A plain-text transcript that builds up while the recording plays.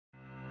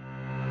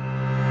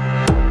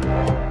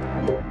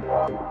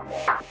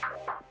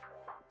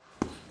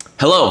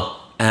Hello,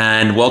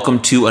 and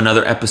welcome to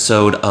another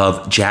episode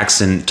of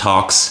Jackson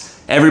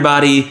Talks.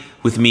 Everybody,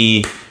 with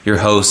me, your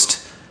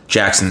host,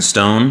 Jackson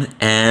Stone,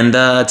 and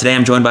today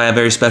I'm joined by a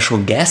very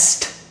special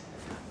guest.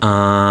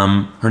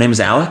 Her name is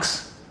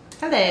Alex.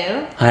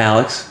 Hello. Hi,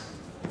 Alex.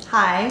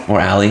 Hi. Or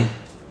Allie.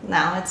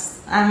 No,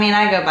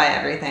 I go by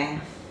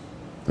everything.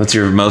 What's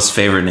your most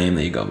favorite name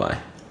that you go by?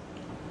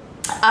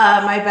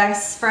 My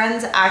best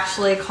friends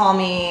actually call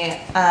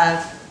me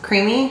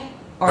Creamy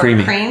or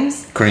Creamy.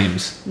 Creams.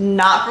 Creams.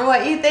 Not for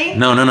what you think.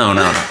 No.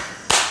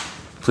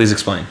 Please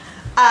explain.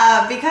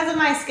 Because of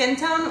my skin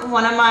tone,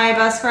 one of my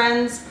best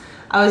friends,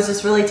 I was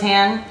just really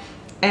tan.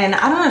 And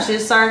I don't know, she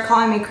just started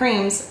calling me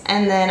Creams.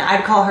 And then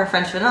I'd call her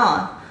French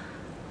Vanilla.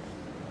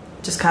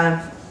 Just kind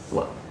of,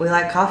 we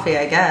like coffee,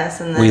 I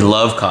guess. And then, We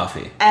love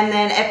coffee. And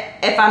then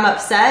if I'm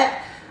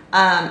upset,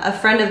 a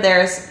friend of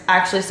theirs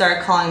actually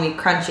started calling me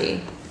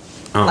Crunchy.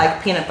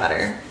 Like peanut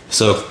butter.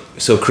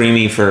 So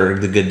creamy for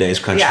the good days,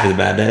 crunchy for the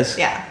bad days?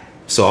 Yeah.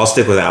 So I'll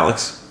stick with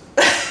Alex.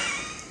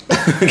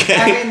 Okay.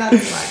 I mean,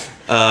 that's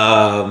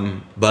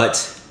fine. But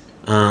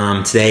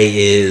today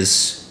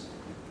is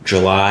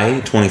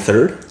July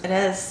 23rd. It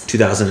is.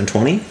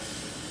 2020.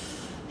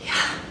 Yeah.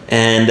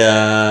 And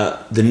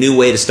the new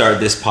way to start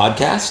this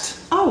podcast,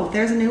 Oh,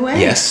 there's a new way?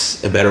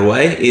 yes, a better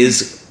way,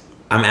 is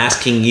I'm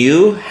asking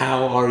you,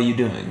 how are you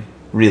doing?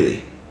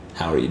 Really,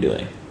 how are you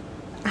doing?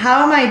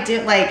 How am I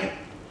doing? Like,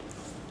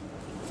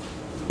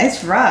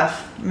 it's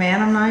rough,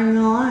 man. I'm not even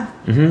gonna lie.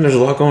 There's a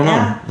lot going on.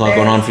 Yeah, A lot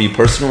going on for you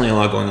personally, a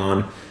lot going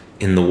on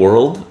in the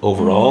world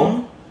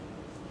overall.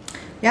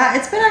 Yeah,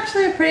 it's been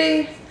actually a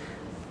pretty...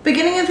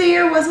 Beginning of the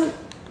year wasn't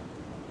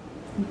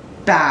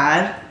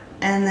bad.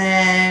 And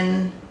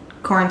then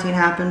quarantine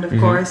happened, of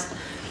course.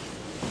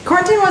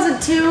 Quarantine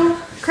wasn't too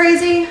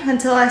crazy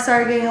until I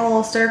started getting a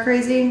little stir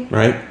crazy.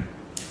 Right?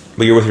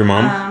 But you're with your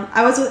mom?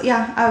 I was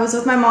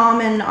with my mom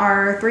and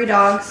our 3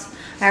 dogs.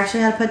 I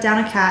actually had to put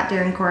down a cat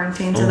during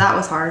quarantine, so that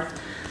was hard.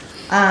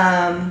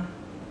 And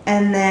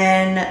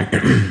then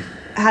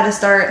had to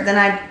start.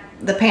 Then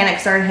the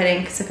panic started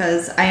hitting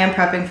because I am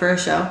prepping for a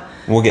show.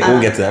 We'll get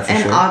to that for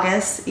in sure.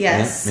 August.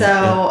 Yes,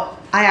 Yeah.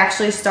 I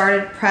actually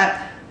started prep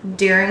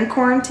during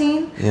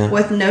quarantine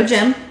with no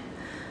gym.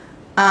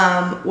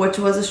 Which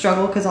was a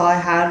struggle because all I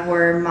had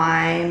were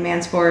my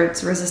Man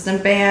Sports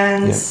resistant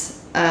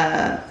bands,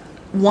 1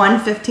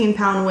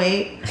 15-pound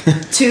weight,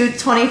 2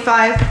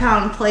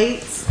 25-pound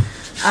plates,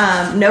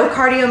 no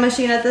cardio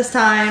machine at this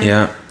time.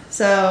 Yeah.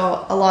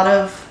 So a lot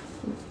of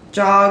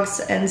jogs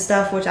and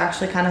stuff, which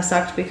actually kind of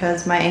sucked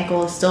because my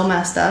ankle is still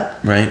messed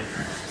up. Right.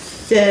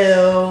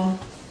 So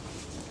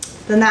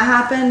then that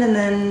happened, and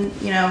then,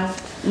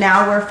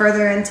 now we're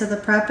further into the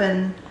prep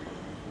and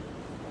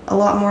a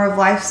lot more of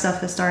life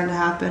stuff is starting to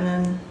happen,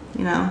 and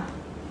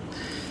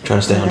Trying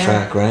to stay on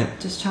track, right?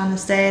 just trying to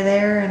stay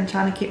there and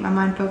trying to keep my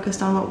mind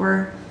focused on what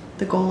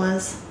the goal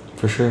is.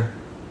 For sure.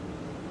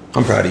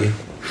 I'm proud of you.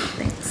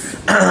 Thanks.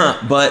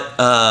 But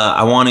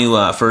I want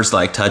to first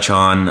touch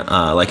on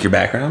your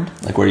background,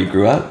 where you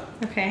grew up,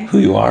 Okay. who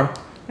you are,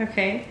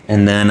 Okay.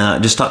 and then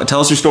just tell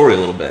us your story a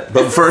little bit.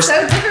 But first,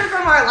 So different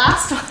from our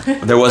last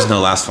one. there was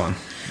no last one.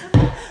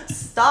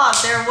 Stop.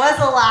 There was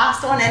a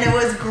last one, and it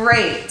was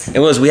great.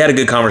 We had a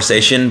good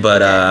conversation,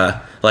 but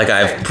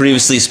I've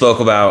previously spoke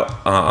about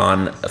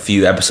on a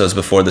few episodes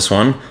before this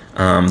one,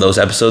 those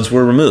episodes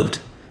were removed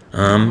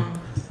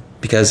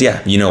because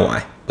you know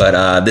why.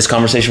 But this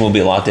conversation will be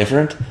a lot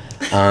different,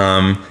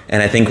 and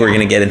I think we're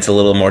going to get into a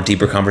little more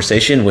deeper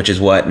conversation, which is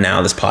what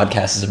now this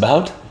podcast is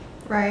about.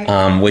 Right.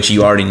 Which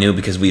you already knew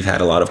because we've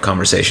had a lot of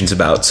conversations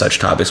about such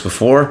topics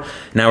before.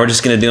 Now we're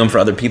just going to do them for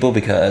other people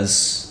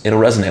because it'll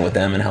resonate with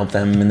them and help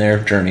them in their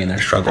journey and their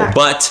struggle. Fact.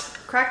 But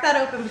Crack that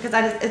open because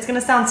it's going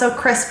to sound so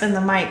crisp in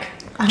the mic.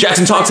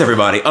 Jackson Talks,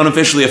 everybody.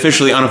 Unofficially,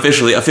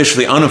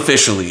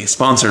 unofficially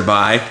sponsored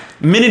by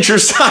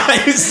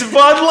miniature-sized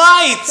Bud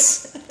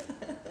Lights.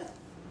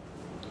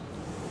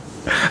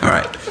 All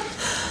right.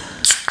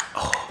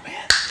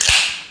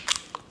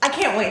 I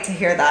can't wait to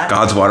hear that.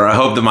 God's water. I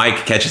hope the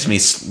mic catches me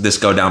this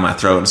go down my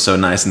throat. It's so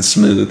nice and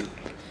smooth.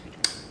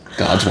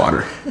 God's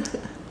water.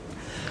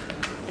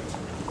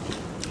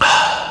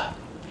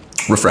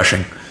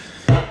 Refreshing.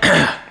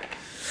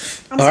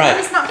 I'm sorry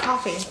it's not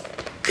coffee.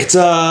 It's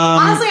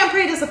Honestly, I'm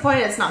pretty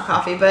disappointed it's not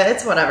coffee, but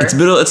it's whatever.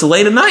 It's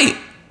late at night.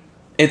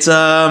 It's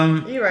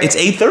You're right. It's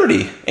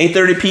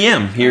 8:30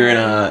 p.m. here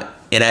at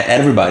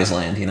Everybody's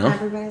Land,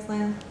 Everybody's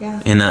land,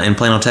 yeah. in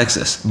Plano,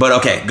 Texas. But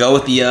okay, go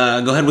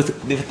ahead with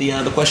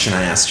the question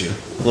I asked you.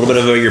 A little bit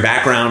of your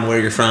background, where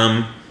you're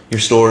from, your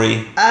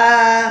story.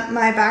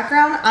 My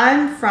background,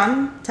 I'm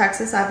from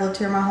Texas. I've lived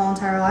here my whole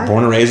entire life.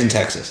 Born and raised in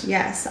Texas.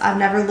 Yes, I've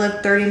never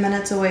lived 30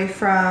 minutes away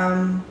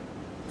from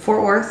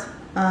Fort Worth.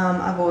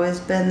 I've always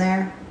been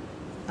there.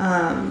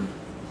 I've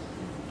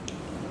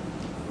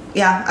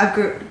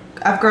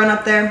grown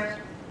up there.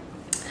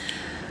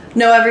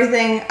 Know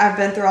everything. I've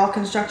been through all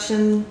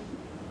construction,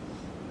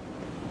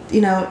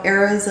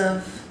 eras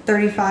of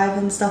 35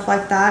 and stuff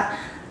like that.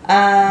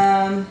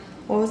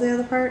 What was the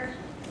other part?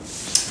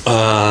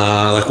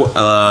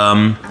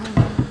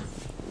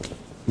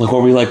 Like,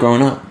 what were you like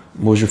growing up?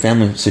 What was your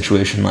family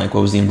situation like?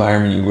 What was the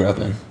environment you grew up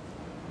in?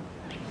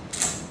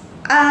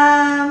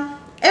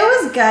 It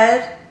was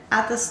good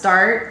at the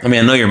start. I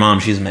mean, I know your mom.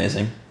 She's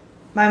amazing.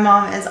 My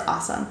mom is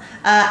awesome.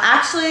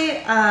 Actually,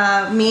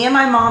 me and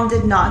my mom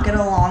did not get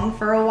along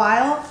for a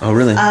while. Oh,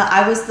 really?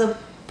 I was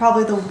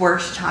probably the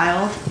worst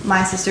child.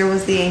 My sister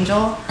was the angel.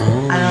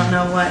 Oh. I don't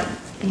know what,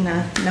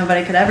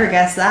 nobody could ever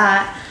guess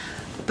that.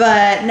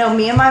 But no,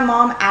 me and my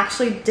mom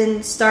actually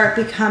didn't start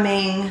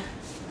becoming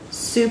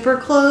super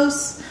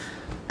close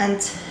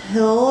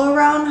until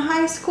around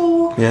high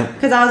school. Yeah.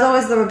 Because I was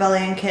always the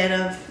rebellion kid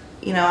of,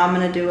 I'm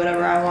going to do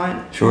whatever I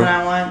want, sure. when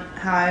I want,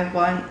 how I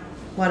want,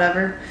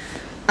 whatever.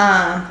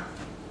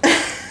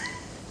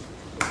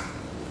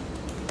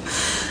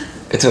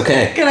 It's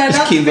okay. Can I just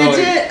not keep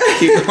fidget? Going.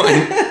 Keep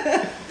going.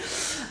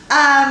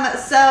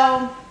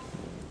 So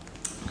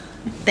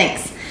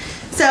thanks.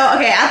 So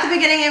okay, at the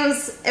beginning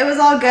it was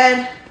all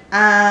good.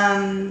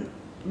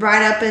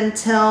 Right up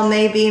until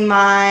maybe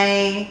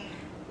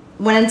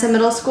went into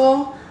middle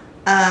school.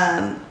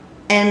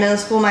 In middle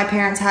school, my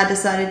parents had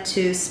decided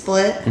to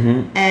split,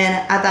 and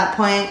at that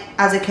point,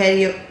 as a kid,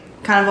 you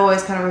kind of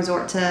always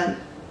resort to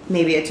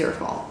maybe it's your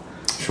fault.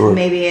 Sure.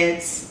 Maybe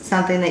it's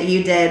something that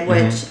you did,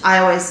 which I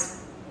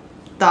always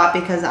thought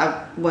because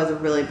I was a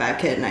really bad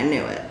kid and I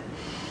knew it.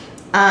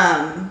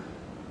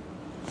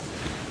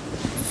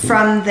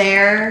 From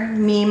there,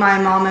 me,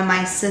 my mom, and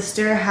my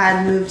sister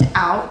had moved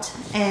out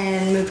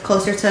and moved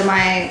closer to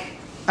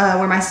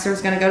where my sister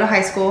was going to go to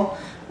high school,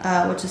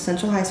 which is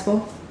Central High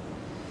School.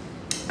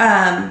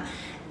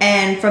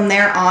 And from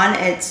there on,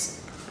 it's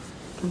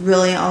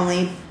really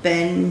only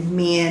been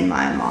me and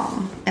my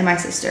mom and my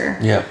sister.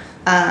 Yeah.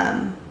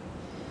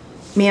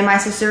 Me and my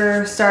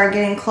sister started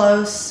getting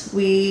close.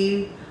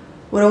 We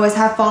would always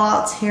have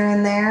fallouts here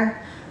and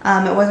there.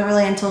 It wasn't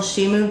really until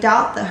she moved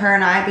out that her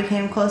and I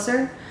became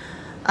closer.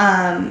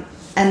 And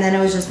then it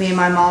was just me and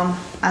my mom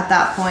at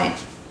that point.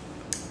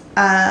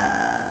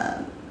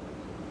 I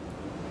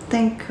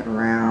think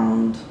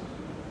around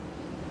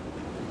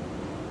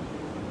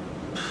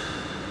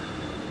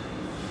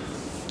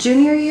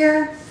junior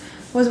year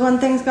was when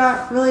things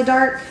got really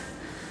dark.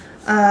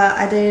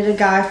 I dated a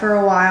guy for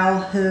a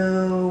while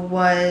who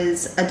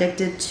was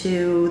addicted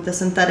to the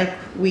synthetic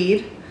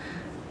weed,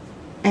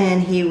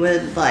 and he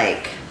would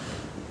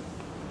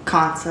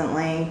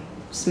constantly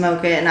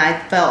smoke it, and I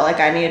felt like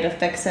I needed to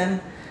fix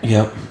him.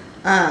 Yep.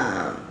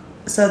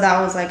 So that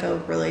was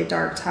a really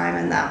dark time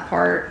in that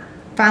part.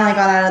 Finally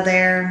got out of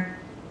there,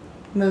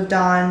 moved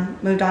on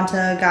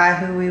to a guy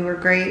who we were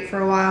great for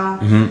a while.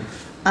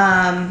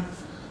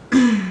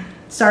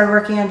 Started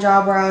working a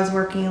job where I was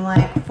working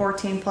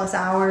 14 plus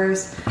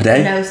hours. A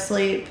day? No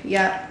sleep.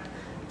 Yep.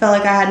 Felt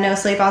like I had no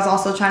sleep. I was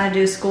also trying to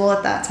do school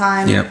at that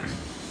time. Yep.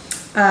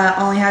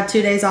 Only had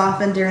 2 days off,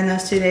 and during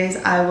those 2 days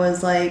I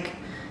was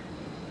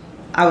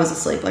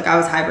asleep. I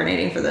was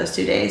hibernating for those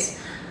 2 days.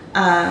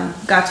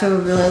 Got to a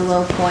really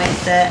low point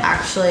that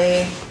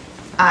actually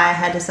I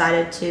had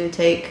decided to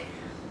take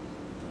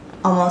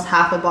almost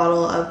half a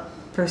bottle of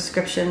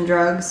prescription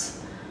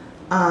drugs.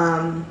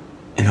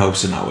 In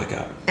hopes to not wake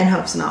up.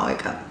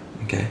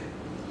 Okay.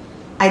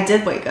 I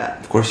did wake up.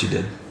 Of course you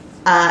did.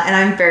 And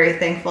I'm very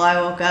thankful I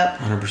woke up.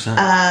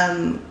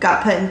 100%.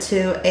 Got put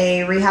into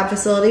a rehab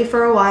facility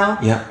for a while.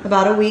 Yeah.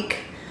 About a week.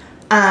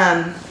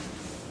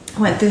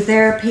 Went through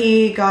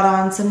therapy, got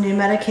on some new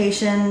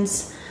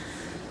medications.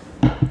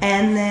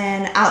 And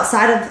then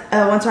outside of,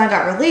 once when I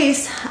got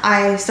released,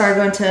 I started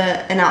going to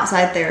an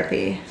outside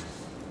therapy.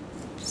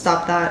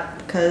 Stopped that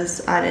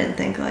because I didn't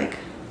think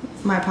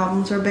my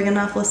problems were big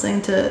enough.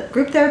 Listening to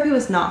group therapy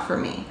was not for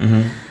me.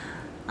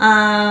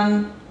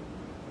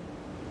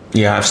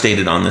 Yeah, I've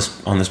stated on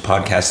this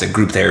podcast that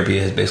group therapy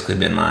has basically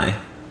been my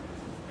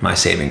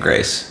saving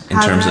grace in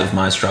terms of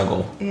my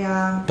struggle.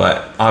 Yeah.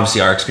 But obviously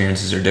our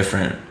experiences are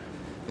different.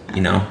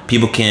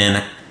 People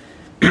can.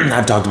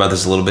 I've talked about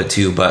this a little bit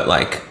too, but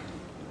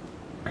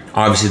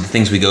obviously the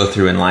things we go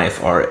through in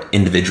life are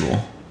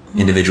individual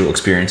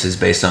experiences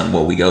based on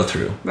what we go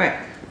through. Right.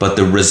 But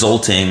the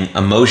resulting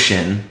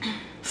emotion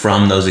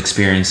from those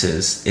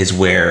experiences is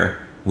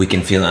where we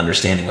can feel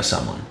understanding with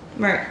someone.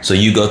 Right. So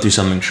you go through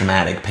something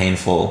traumatic,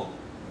 painful,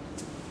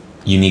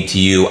 unique to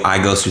you. I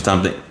go through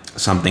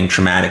something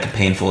traumatic and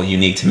painful,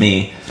 unique to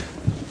me.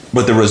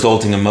 But the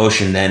resulting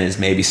emotion then is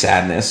maybe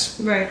sadness.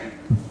 Right.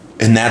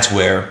 And that's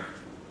where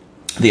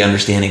the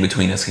understanding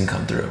between us can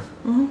come through.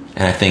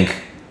 And I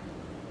think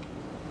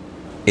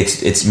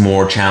it's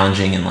more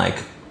challenging in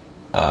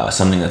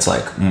something that's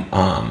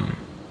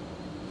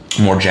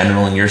more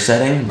general in your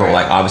setting, but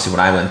obviously what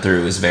I went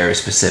through is very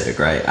specific,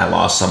 right? I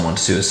lost someone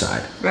to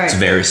suicide. Right. It's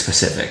very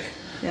specific.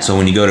 Yeah. So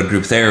when you go to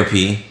group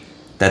therapy,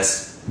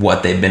 that's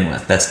what they've been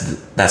with.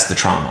 That's the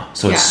trauma.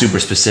 So it's super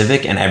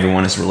specific and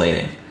everyone is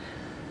relating.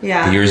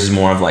 Yeah. But yours is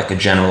more of a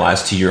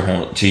generalized to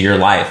your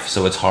life,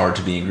 so it's hard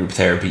to be in group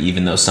therapy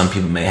even though some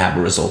people may have a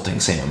resulting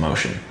same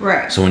emotion.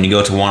 Right. So when you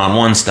go to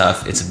one-on-one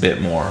stuff, it's a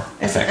bit more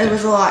effective. It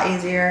was a lot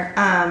easier.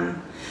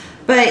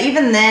 But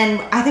even then,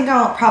 I think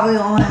I probably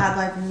only had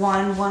like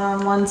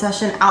one-on-one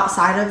session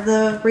outside of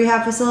the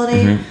rehab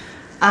facility.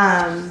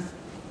 And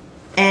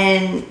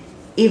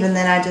even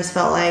then I just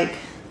felt like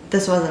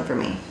this wasn't for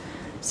me.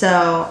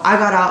 So I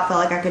got out,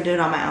 felt like I could do it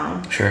on my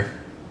own. Sure.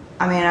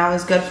 I mean, I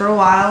was good for a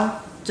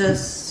while,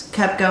 just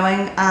kept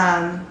going.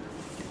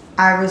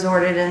 I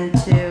resorted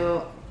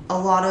into a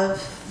lot of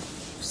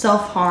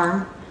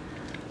self-harm.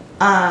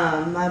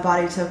 My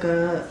body took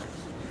a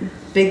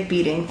big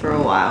beating for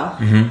a while.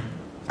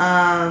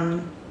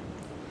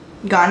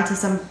 Got into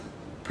some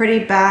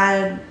pretty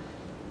bad,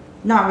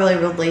 not really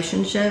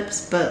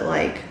relationships, but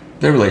like...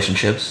 They're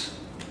relationships.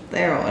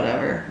 They're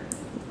whatever.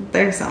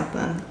 They're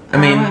something. I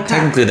mean,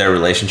 technically they're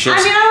relationships.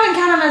 I mean, I wouldn't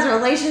count them as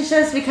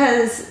relationships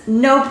because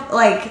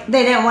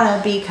they didn't want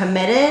to be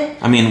committed.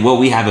 I mean, what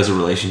we have is a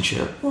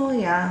relationship. Well,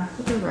 yeah,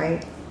 you're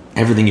right.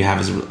 Everything you have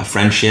is a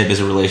friendship, is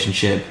a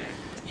relationship,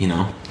 you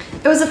know.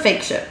 It was a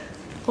fake ship.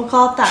 We'll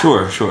call it that.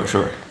 Sure.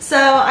 So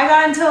I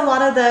got into a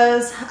lot of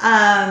those.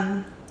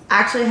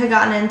 Actually had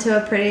gotten into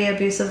a pretty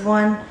abusive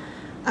one.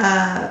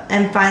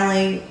 And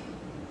finally,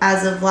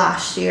 as of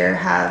last year,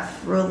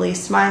 have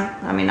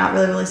not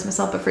really released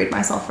myself, but freed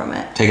myself from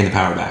it. Taking the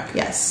power back.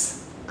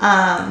 Yes.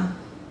 I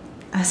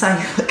saw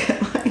you look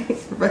at my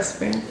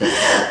wristband.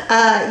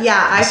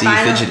 I see you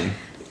fidgeting.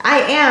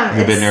 I am.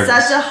 You're a bit nervous.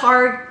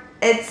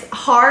 It's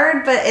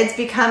hard, but it's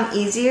become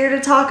easier to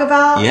talk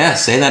about. Yeah,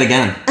 say that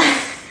again.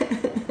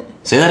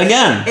 Say that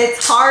again.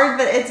 It's hard,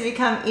 but it's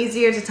become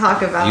easier to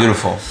talk about.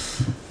 Beautiful.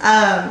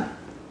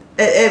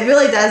 It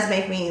really does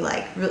make me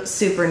like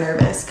super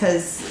nervous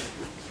because,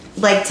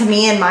 like, to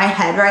me in my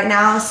head right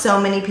now, so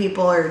many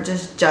people are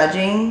just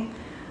judging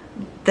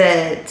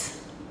that,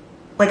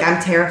 like,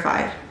 I'm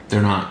terrified.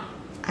 They're not.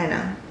 I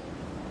know.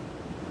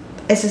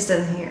 It's just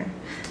in here.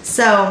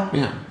 So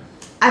yeah,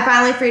 I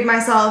finally freed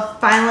myself.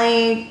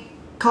 Finally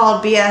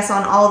called BS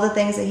on all the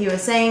things that he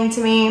was saying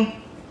to me.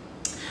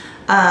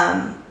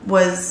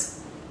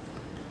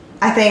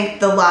 I think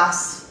the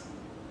last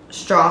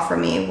straw for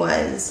me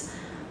was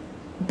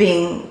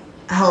being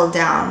held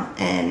down,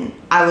 and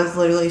I was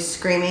literally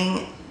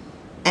screaming,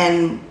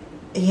 and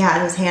he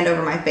had his hand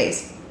over my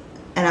face,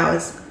 and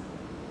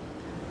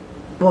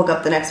woke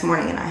up the next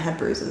morning and I had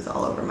bruises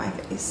all over my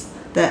face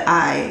that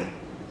I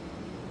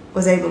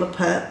was able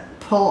to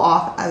pull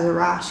off as a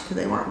rash because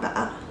they weren't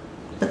bad,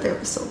 but they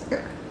were still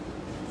there.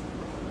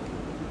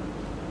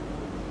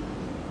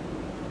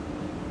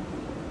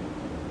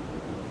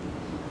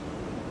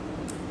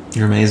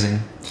 You're amazing.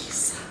 You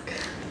suck.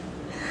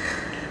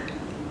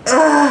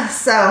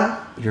 So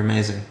you're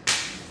amazing.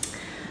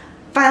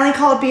 Finally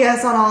called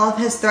BS on all of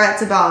his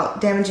threats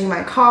about damaging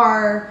my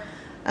car,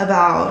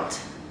 about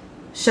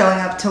showing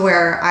up to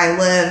where I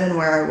live and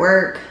where I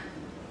work,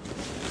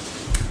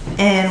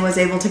 and was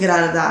able to get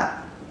out of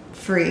that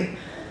free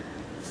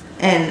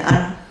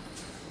and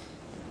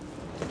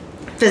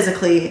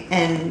physically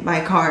in my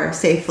car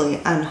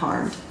safely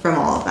unharmed from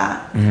all of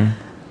that.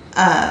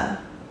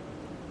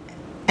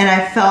 And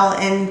I fell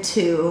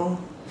into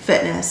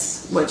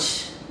fitness,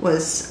 which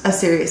was a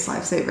serious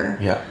lifesaver.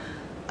 Yeah.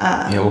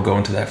 We'll go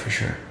into that for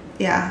sure.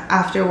 Yeah,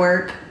 after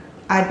work,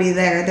 I'd be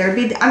there.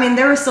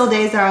 There were still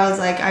days that I was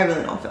like, I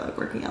really don't feel like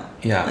working out.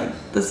 Yeah. Like,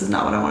 this is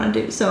not what I want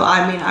to do. So,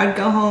 I'd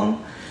go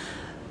home.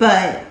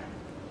 But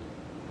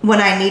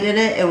when I needed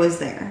it, it was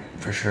there.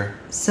 For sure.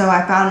 So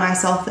I found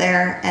myself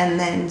there, and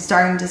then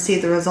starting to see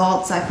the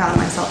results, I found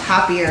myself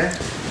happier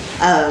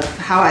of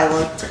how I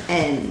looked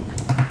and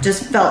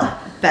just felt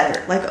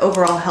better, like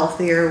overall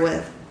healthier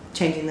with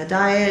changing the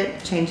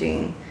diet,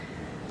 changing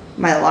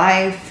my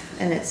life,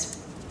 and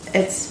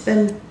it's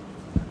been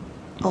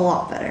a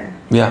lot better.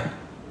 Yeah.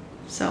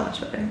 So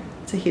much better.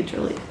 It's a huge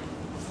relief.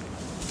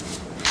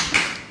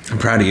 I'm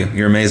proud of you.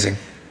 You're amazing.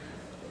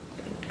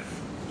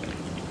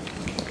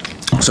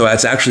 So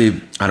that's actually,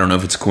 I don't know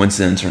if it's a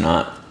coincidence or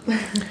not.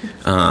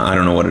 I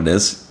don't know what it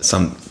is.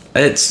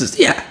 It's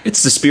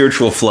the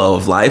spiritual flow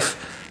of life.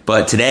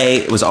 But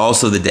today was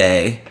also the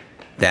day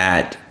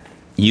that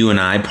you and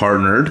I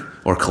partnered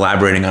or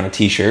collaborating on a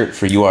t-shirt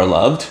for You Are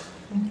Loved.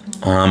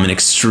 An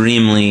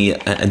extremely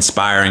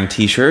inspiring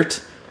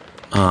t-shirt.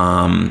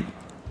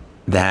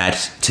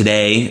 That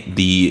today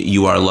the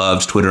You Are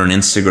Loved Twitter and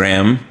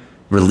Instagram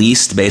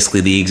released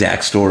basically the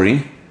exact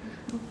story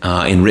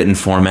in written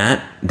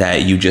format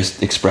that you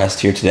just expressed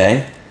here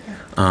today.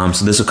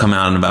 So this will come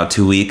out in about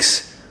 2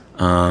 weeks.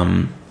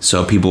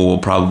 So people will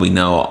probably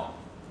know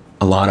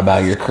a lot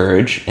about your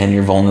courage and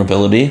your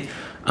vulnerability.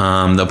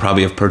 They'll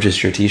probably have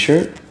purchased your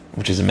t-shirt,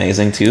 which is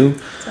amazing too.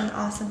 It's an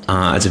awesome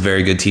t-shirt. It's a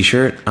very good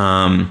t-shirt.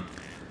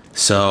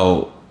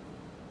 So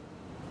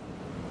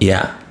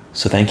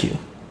thank you.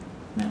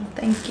 No,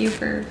 thank you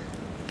for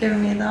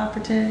giving me the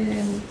opportunity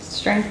and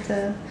strength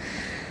to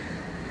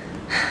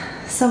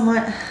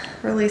somewhat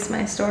release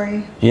my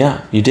story.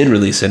 Yeah, you did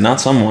release it, not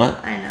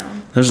somewhat. I know.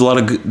 There's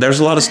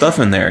a lot of stuff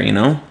in there, you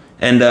know?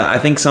 And I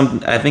think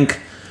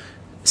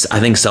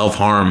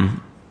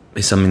self-harm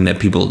is something that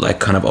people like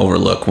kind of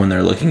overlook when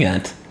they're looking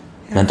at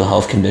mental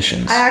health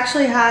conditions. I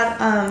actually had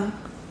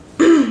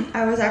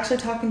I was actually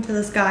talking to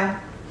this guy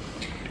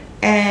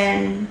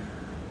And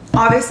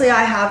obviously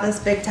I have this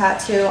big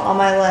tattoo on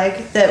my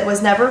leg that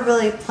was never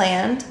really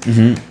planned.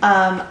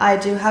 I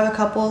do have a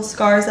couple of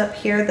scars up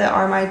here that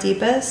are my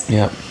deepest.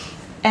 Yep.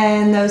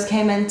 And those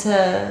came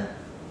into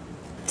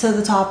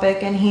the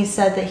topic, and he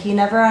said that he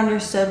never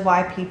understood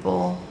why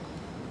people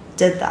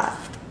did that.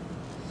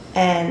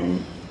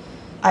 And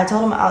I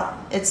told him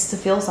it's to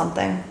feel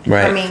something.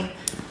 Right. I mean,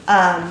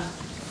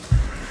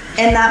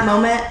 in that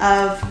moment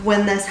of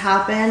when this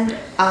happened,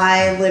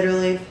 I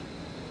literally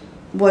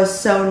was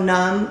so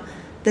numb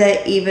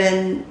that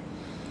even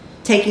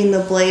taking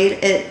the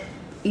blade,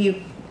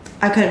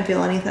 I couldn't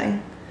feel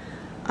anything.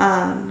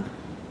 And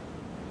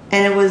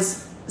it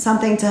was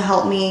something to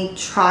help me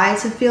try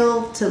to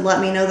feel, to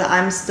let me know that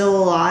I'm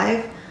still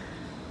alive.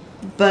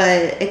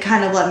 But it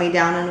kind of let me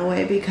down in a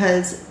way,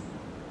 because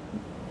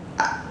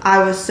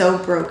I was so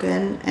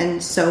broken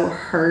and so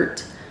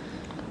hurt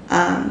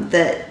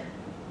that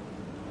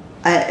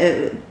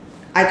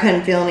I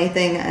couldn't feel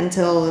anything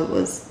until it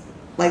was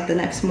like the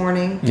next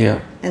morning. Yeah.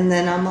 And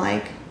then I'm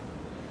like,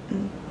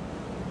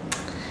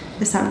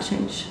 it's time to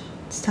change.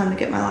 It's time to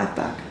get my life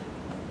back.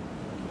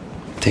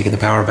 Taking the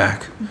power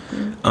back.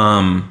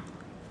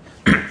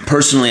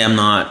 Personally, I'm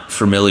not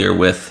familiar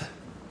with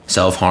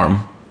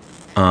self-harm.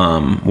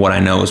 What I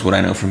know is what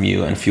I know from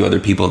you and a few other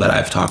people that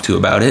I've talked to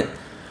about it.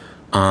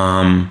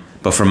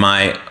 But from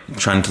my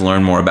trying to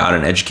learn more about it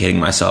and educating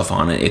myself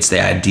on it, it's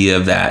the idea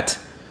that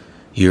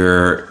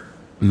you're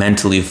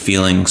mentally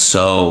feeling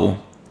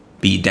so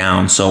beat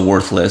down, so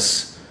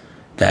worthless,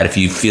 that if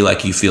you feel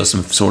like you feel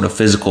some sort of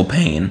physical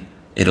pain,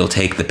 it'll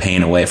take the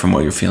pain away from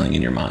what you're feeling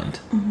in your mind.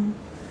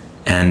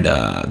 And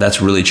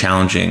that's really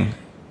challenging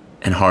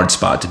and hard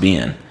spot to be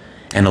in.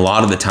 And a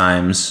lot of the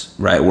times,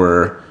 right,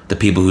 where the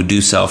people who do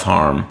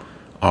self-harm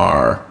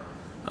are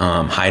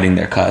hiding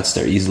their cuts,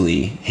 they're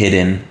easily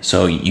hidden,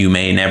 so you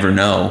may never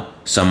know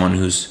someone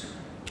who's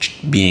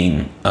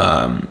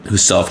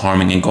who's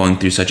self-harming and going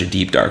through such a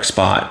deep, dark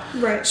spot.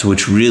 Right. So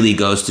which really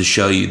goes to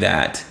show you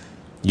that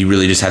you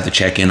really just have to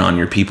check in on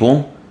your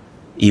people,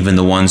 even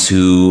the ones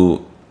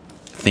who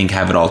think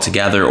have it all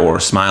together or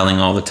smiling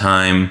all the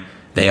time.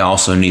 They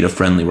also need a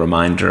friendly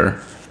reminder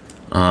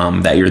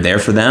that you're there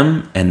for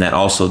them, and that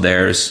also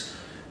there's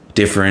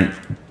different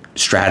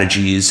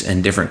strategies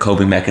and different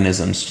coping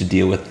mechanisms to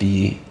deal with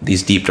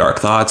these deep, dark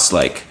thoughts,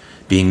 like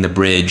being the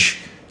bridge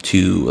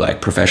to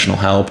like professional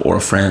help or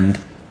a friend,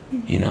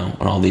 you know,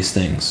 and all these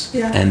things.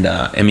 Yeah. And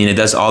I mean, it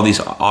does all these,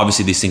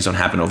 obviously these things don't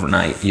happen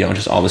overnight. You don't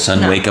just all of a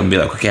sudden wake up and be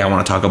like, okay, I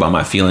want to talk about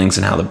my feelings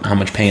and how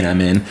much pain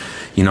I'm in.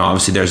 You know,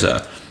 obviously there's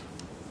a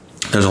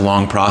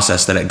long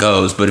process that it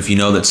goes, but if you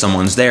know that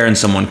someone's there and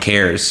someone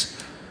cares,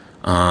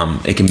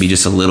 it can be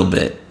just a little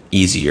bit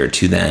easier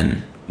to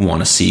then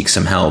want to seek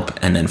some help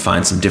and then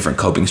find some different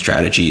coping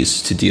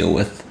strategies to deal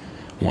with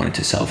wanting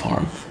to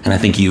self-harm. And I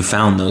think you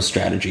found those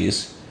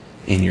strategies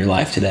in your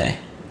life today.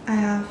 I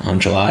have. On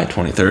July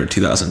 23rd,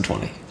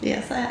 2020.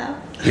 Yes, I have.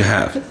 You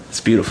have.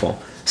 It's beautiful.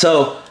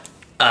 So,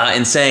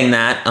 in saying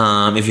that,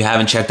 if you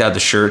haven't checked out the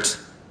shirt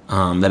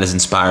that is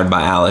inspired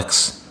by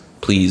Alex,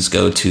 please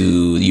go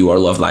to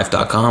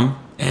youarelovelife.com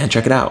and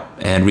check it out.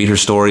 And read her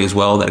story as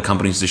well that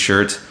accompanies the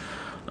shirt.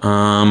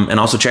 And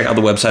also check out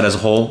the website as a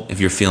whole. If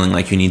you're feeling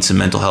like you need some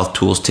mental health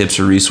tools, tips,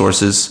 or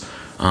resources,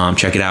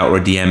 check it out or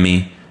DM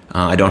me.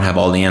 I don't have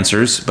all the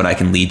answers, but I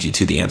can lead you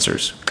to the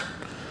answers.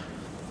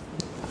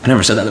 I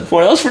never said that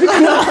before. That was pretty cool.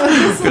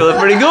 Feeling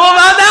pretty cool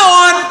about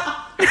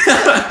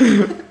that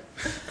one.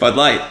 Bud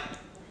Light.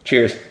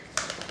 Cheers.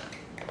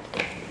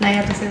 Now you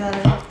have to say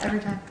that every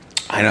time.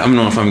 I don't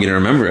know if I'm going to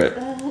remember it.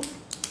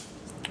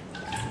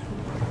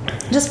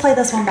 Just play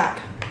this one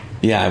back.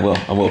 Yeah, I will.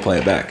 I will play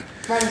it back.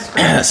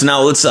 Right. So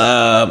now let's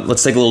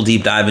take a little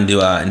deep dive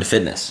into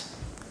fitness.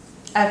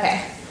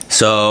 Okay.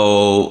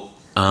 So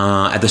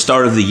at the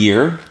start of the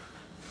year,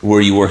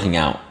 were you working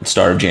out?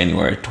 Start of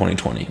January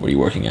 2020, were you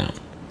working out?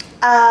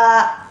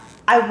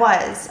 I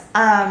was.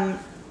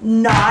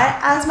 Not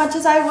as much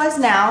as I was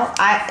now.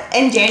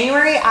 In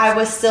January, I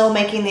was still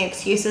making the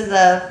excuses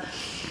of,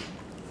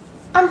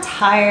 I'm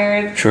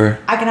tired. Sure.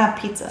 I can have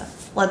pizza.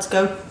 Let's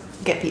go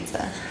get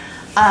pizza.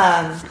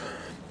 That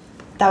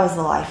was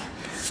the life.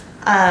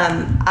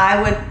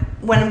 I would,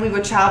 when we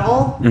would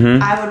travel,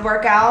 I would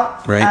work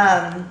out.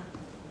 Right.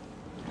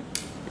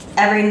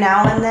 Every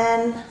now and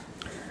then,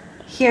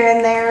 here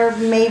and there,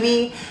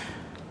 maybe,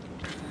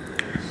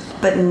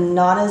 but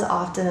not as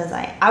often as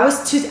I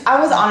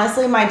was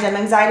honestly, my gym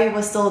anxiety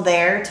was still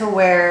there to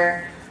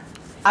where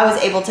I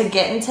was able to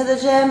get into the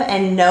gym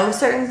and know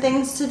certain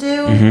things to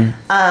do.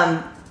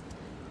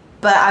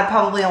 But I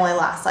probably only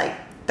last like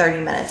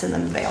 30 minutes and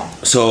then bail.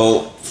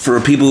 So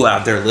for people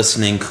out there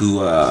listening who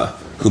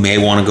may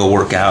want to go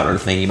work out or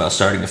thinking about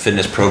starting a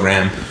fitness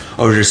program,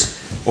 or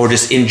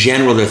just in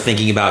general, they're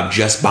thinking about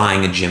just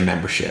buying a gym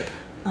membership.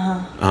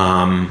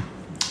 I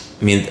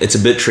mean, it's a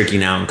bit tricky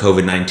now in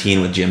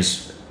COVID-19 with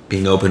gyms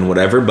being open,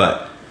 whatever,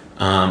 but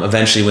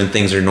eventually when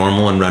things are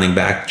normal and running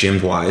back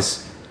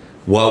gym-wise,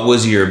 what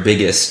was your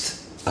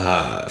biggest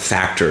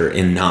factor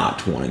in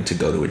not wanting to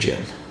go to a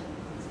gym?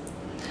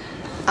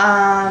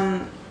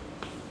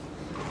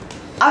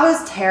 I was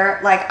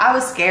scared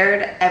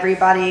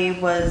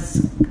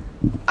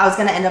I was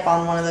going to end up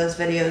on one of those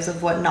videos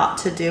of what not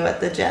to do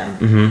at the gym.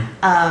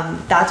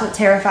 Mm-hmm. That's what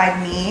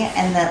terrified me,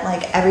 and that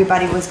like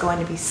everybody was going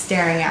to be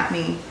staring at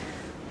me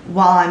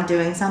while I'm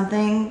doing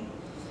something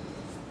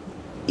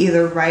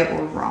either right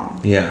or wrong.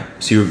 Yeah.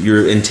 So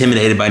you're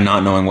intimidated by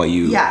not knowing what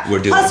you were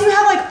doing. Plus you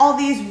have like all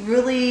these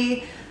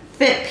really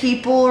fit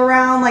people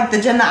around, like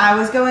the gym that I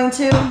was going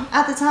to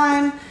at the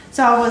time.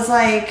 So I was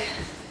like,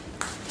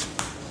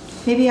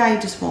 maybe I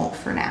just won't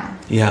for now.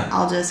 Yeah.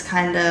 I'll just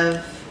kind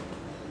of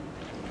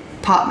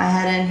pop my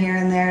head in here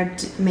and there,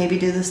 maybe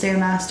do the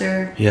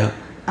Stairmaster. Yeah.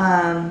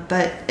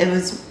 But it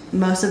was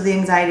most of the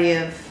anxiety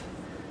of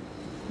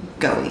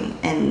going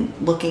and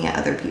looking at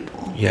other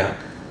people. Yeah.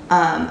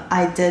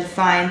 I did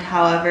find,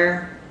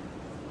 however,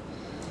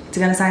 it's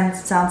going to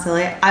sound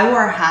silly, I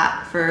wore a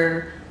hat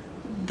for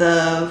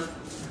the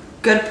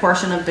good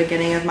portion of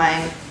beginning of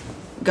my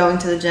going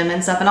to the gym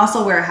and stuff, and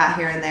also wear a hat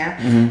here and there.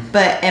 Mm-hmm.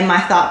 But in my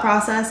thought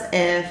process,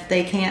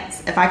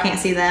 if I can't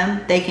see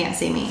them, they can't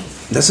see me.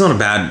 That's not a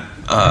bad,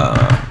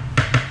 I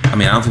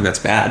don't think that's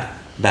bad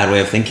way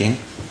of thinking.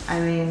 I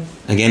mean,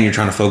 again, you're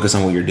trying to focus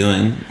on what you're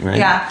doing, right?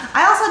 Yeah.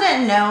 I also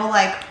didn't know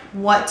like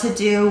what to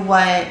do,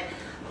 what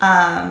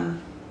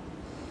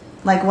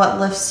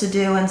lifts to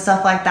do and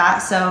stuff like that.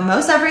 So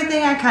most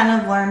everything I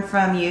kind of learned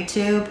from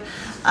YouTube,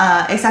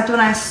 except when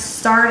I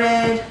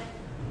started.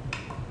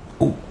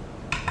 Ooh.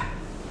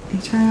 Are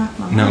you turning off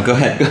my mic? No, go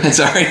ahead.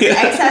 Sorry.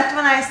 Except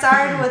when I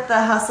started with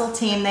the Hustle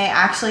team, they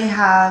actually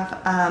have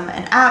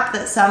an app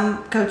that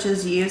some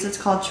coaches use. It's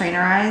called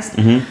Trainerized.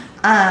 Mm-hmm.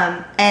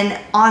 And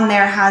on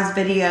there has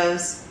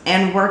videos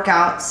and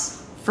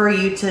workouts for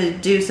you to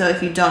do. So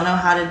if you don't know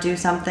how to do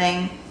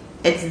something,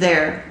 it's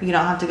there. You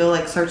don't have to go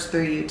like search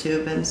through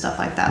YouTube and stuff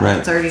like that. Right. Like,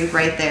 it's already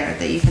right there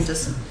that you can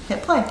just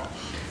hit play,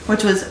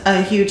 which was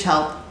a huge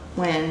help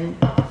when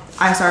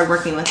I started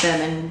working with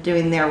them and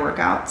doing their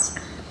workouts.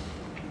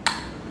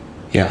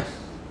 Yeah.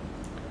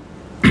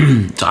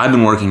 So I've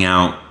been working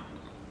out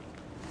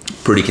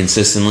pretty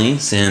consistently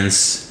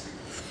since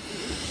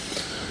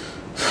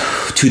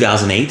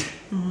 2008.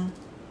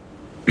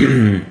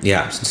 Mm-hmm.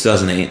 Yeah, since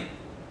 2008.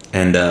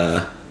 And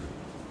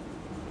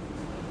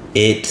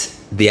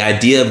the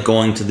idea of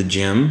going to the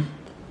gym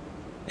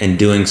and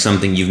doing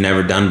something you've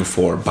never done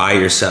before by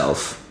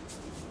yourself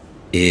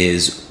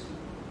is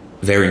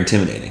very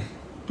intimidating.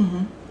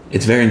 Mm-hmm.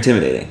 It's very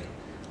intimidating.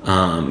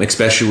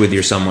 Especially if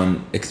you're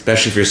someone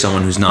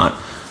who's not,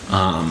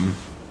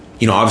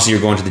 obviously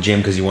you're going to the gym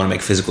because you want to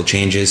make physical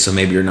changes. So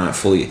maybe you're not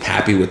fully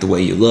happy with the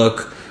way you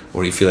look,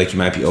 or you feel like you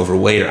might be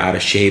overweight or out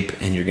of shape,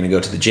 and you're going to go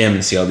to the gym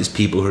and see all these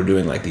people who are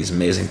doing like these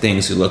amazing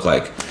things, who look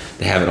like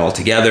they have it all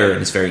together,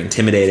 and it's very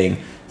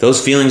intimidating. Those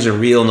feelings are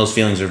real and those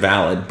feelings are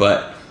valid,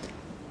 but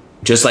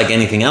just like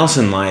anything else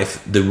in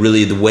life, the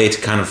way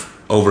to kind of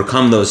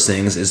overcome those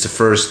things is to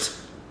first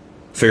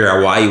figure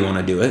out why you want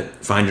to do it,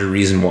 find your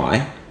reason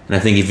why. And I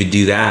think if you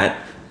do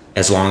that,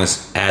 as well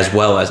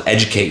as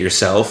educate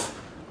yourself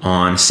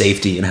on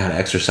safety and how to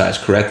exercise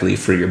correctly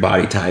for your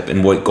body type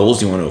and what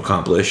goals you want to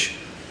accomplish,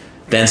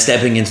 then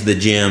stepping into the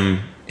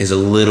gym is a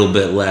little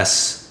bit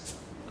less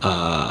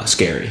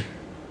scary.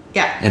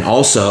 Yeah. And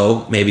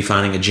also maybe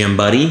finding a gym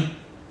buddy,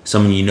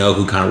 someone you know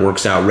who kind of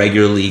works out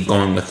regularly,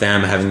 going with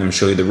them, having them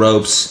show you the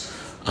ropes,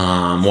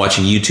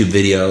 watching YouTube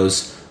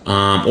videos,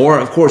 or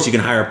of course you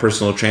can hire a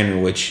personal trainer,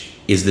 which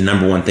is the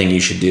number one thing you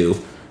should do.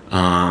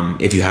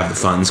 If you have the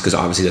funds, because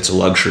obviously that's a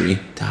luxury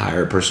to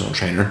hire a personal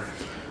trainer,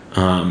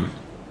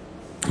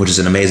 which is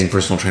an amazing.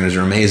 Personal trainers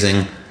are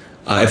amazing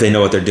if they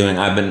know what they're doing.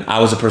 I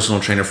was a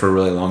personal trainer for a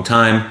really long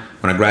time.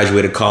 When I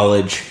graduated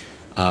college,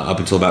 up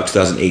until about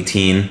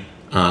 2018,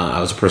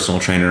 I was a personal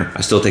trainer.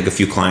 I still take a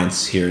few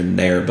clients here and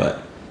there, but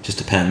it just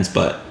depends.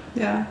 But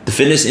yeah, the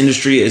fitness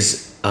industry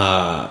is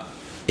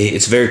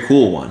it's a very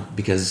cool one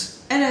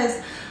because it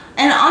is.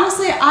 And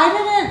honestly,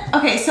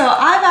 so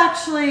I've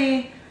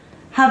actually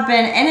have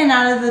been in and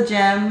out of the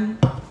gym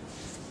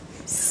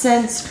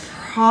since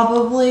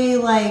probably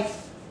like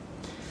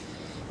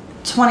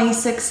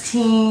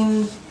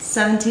 2016,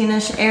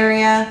 17-ish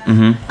area.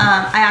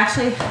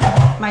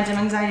 Mm-hmm. My gym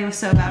anxiety was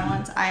so bad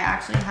once, I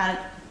actually had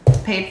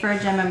paid for a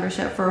gym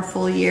membership for a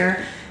full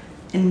year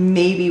and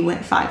maybe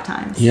went 5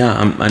 times.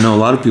 Yeah, I know a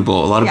lot of people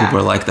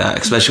are like that,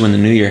 especially when the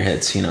new year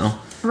hits,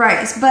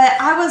 Right, but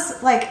I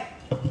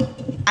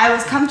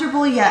was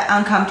comfortable yet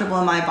uncomfortable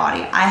in my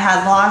body. I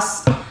had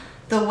lost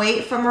the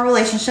weight from a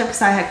relationship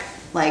because I had,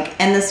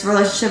 in this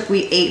relationship,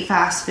 we ate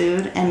fast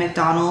food and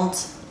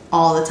McDonald's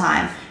all the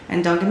time.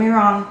 And don't get me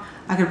wrong,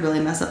 I could really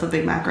mess up a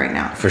Big Mac right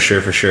now. For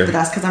sure. But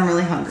that's because I'm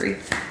really hungry.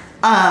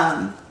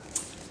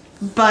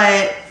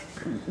 But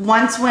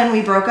once when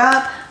we broke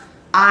up,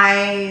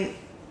 I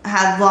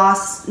had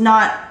lost,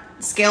 not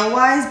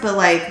scale-wise, but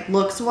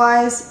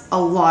looks-wise,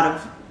 a lot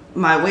of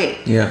my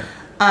weight. Yeah.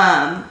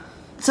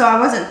 So I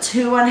wasn't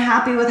too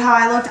unhappy with how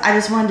I looked. I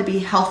just wanted to be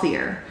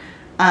healthier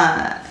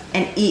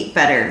and eat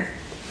better.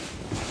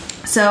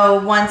 So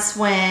once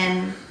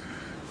when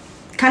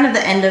kind of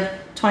the end of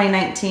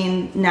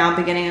 2019, now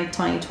beginning of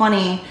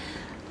 2020,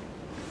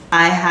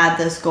 I had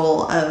this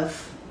goal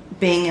of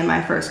being in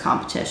my first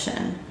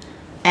competition,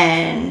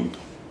 and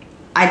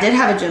I did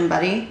have a gym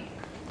buddy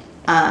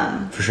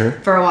for sure,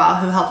 for a while,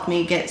 who helped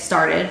me get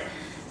started.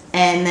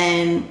 And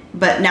then,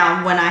 but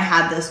now when I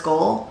had this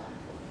goal,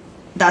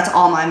 that's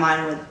all my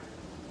mind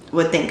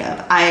would think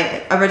of.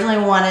 I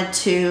originally wanted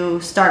to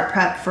start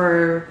prep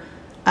for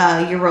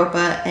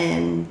Europa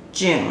in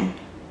June.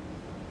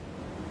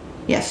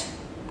 Yes,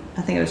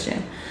 I think it was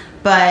June.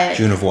 But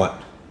June of what?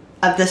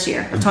 Of this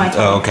year, of 2020.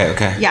 Oh,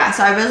 okay. Yeah,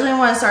 so I originally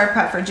wanted to start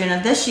prep for June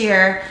of this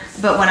year,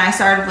 but when I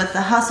started with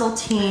the Hustle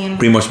team...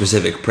 Be more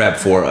specific, prep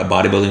for a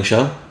bodybuilding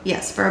show?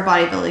 Yes, for a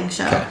bodybuilding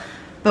show. Okay.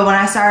 But when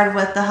I started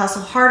with the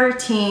Hustle Harder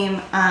team,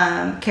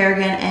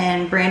 Kerrigan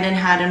and Brandon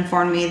had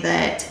informed me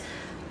that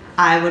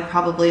I would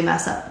probably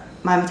mess up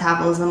my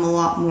metabolism a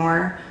lot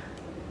more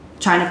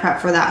trying to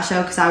prep for that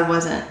show because I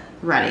wasn't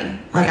ready.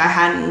 Like, I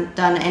hadn't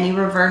done any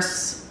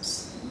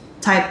reverse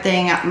type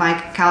thing. My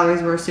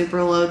calories were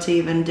super low to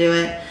even do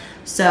it.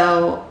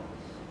 So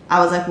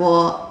I was like,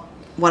 well,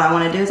 what I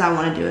want to do is I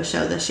want to do a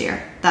show this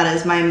year. That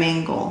is my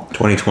main goal.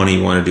 2020,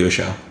 you want to do a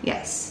show?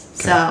 Yes.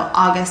 Okay. So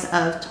August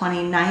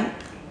 29th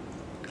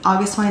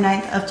of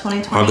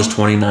 2020. August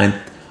 29th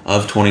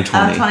of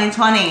 2020. Of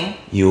 2020.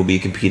 You will be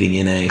competing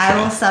in a show.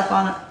 I will step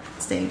on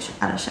stage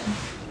at a show.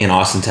 In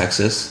Austin,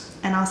 Texas.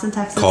 In Austin,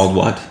 Texas. Called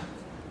what?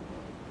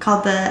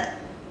 Called the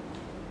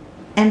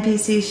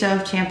NPC Show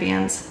of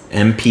Champions.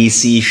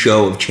 NPC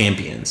Show of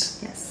Champions.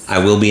 Yes. I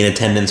will be in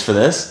attendance for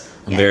this.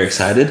 I'm very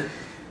excited.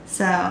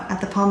 So,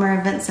 at the Palmer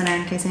Event Center,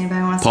 in case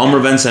anybody wants Palmer to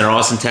go. Event Center,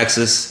 Austin,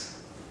 Texas,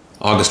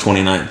 August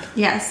 29th.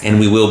 Yes.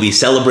 And we will be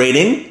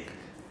celebrating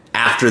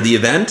after the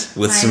event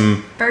with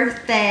My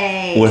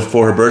birthday.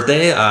 For her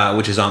birthday,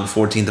 which is on the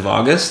 14th of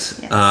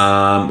August.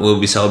 Yes. We'll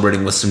be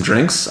celebrating with some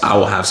drinks. I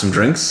will have some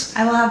drinks.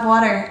 I will have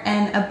water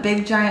and a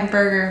big giant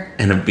burger.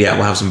 And we'll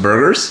have some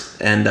burgers.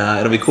 And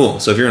it'll be cool.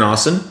 So if you're in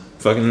Austin,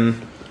 fucking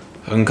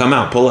come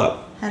out, pull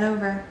up. Head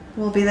over.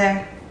 We'll be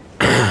there.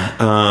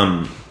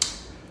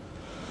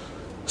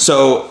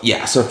 So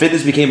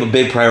fitness became a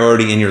big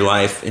priority in your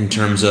life in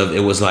terms of it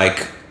was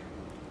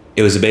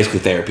basically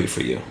therapy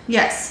for you.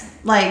 Yes.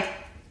 Like,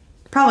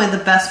 probably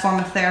the best form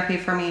of therapy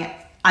for me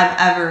I've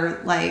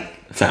ever,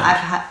 found. I've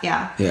had,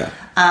 yeah. Yeah.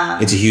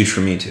 It's a huge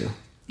for me too.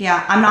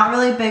 Yeah, I'm not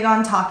really big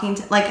on talking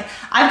to,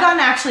 I've gotten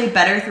actually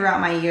better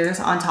throughout my years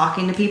on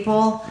talking to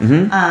people.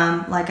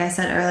 Mm-hmm. Like I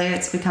said earlier,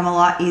 it's become a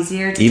lot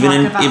easier to talk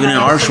about. Even in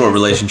our short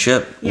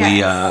relationship,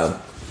 yes.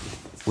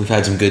 We've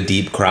had some good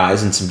deep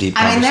cries and some deep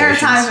conversations. There are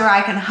times where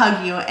I can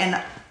hug you and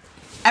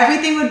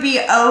everything would be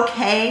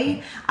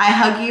okay. I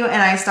hug you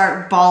and I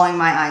start bawling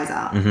my eyes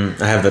out.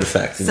 Mm-hmm. I have that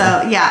effect. So,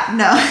 yeah,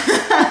 no.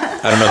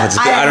 I don't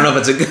know if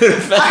it's a good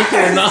effect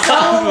or not.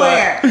 I'm so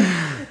aware.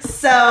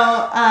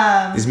 So,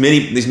 these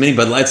mini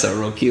Bud Lights are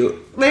real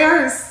cute. They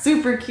are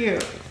super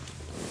cute.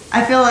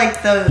 I feel like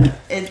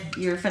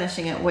you're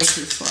finishing it way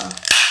too slow.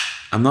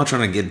 I'm not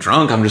trying to get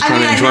drunk. I'm just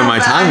trying to enjoy my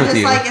time with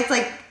you.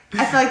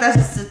 I feel like that's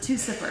just a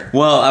two-sipper.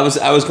 Well, I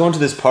was going to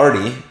this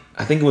party.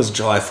 I think it was a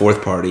July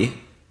 4th party,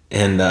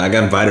 and I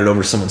got invited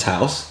over to someone's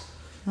house.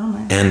 Oh my.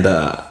 And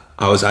I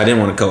didn't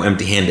want to go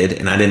empty-handed,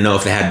 and I didn't know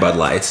if they had Bud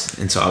Lights,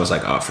 and so I was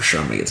like, oh, for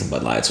sure I'm gonna get some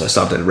Bud Lights. So I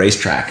stopped at a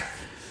racetrack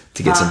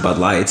to get some Bud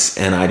Lights,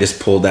 and I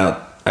just grabbed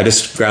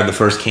the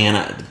first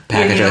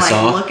package I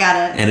saw. Look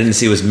at it. And I didn't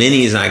see it was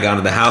minis, and I got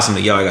into the house, and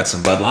I'm like, yo, I got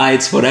some Bud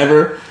Lights,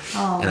 whatever.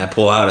 Oh. And I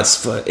pull out,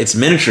 it's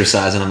miniature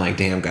size, and I'm like,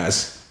 damn,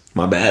 guys,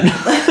 my bad.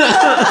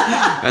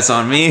 That's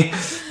on me.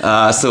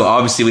 So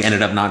obviously we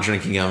ended up not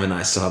drinking them, and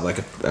I still have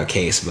a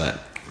case, but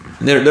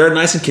they're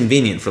nice and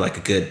convenient for a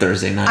good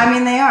Thursday night. I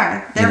mean, they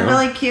are. They're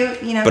really cute.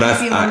 But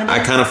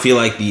I kind of feel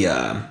like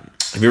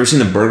have you ever seen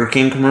the Burger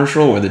King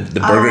commercial where the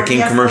Burger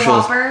King commercial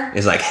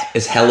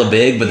is hella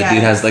big, but the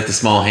dude has the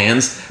small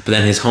hands, but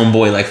then his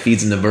homeboy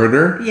feeds him the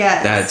burger?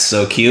 Yeah. That's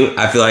so cute.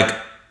 I feel like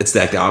it's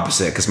the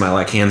opposite because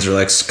my hands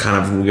are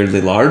kind of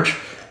weirdly large,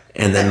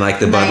 and then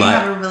the Bud Light.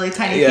 You have a really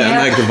tiny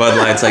hand. Yeah, the Bud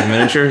Light's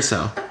miniature.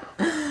 So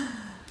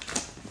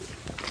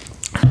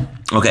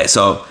okay,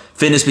 so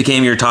fitness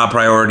became your top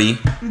priority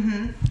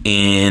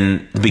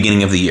in the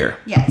beginning of the year.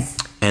 Yes.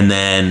 And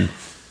then,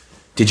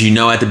 did you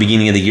know at the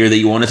beginning of the year that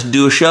you wanted to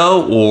do a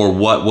show, or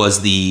what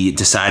was the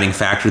deciding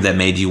factor that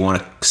made you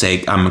want to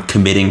say, I'm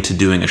committing to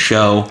doing a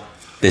show?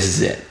 This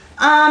is it.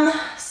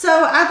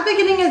 So at the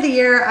beginning of the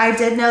year, I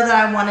did know that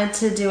I wanted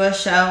to do a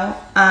show.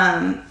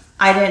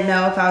 I didn't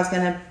know if I was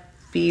going to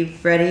be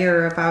ready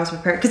or if I was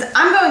prepared, because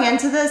I'm going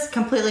into this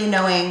completely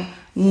knowing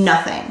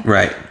nothing.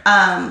 Right.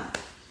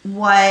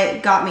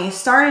 What got me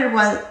started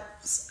was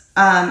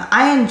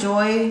I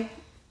enjoy,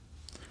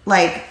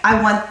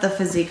 I want the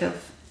physique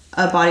of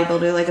a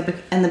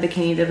bodybuilder, in the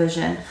bikini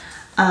division.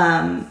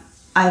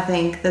 I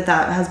think that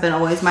has been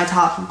always my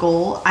top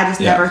goal. I just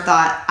never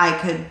thought I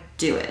could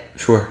do it.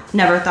 Sure.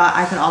 Never thought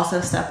I could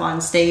also step on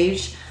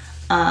stage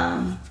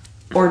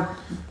or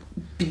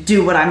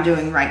do what I'm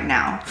doing right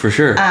now. For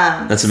sure.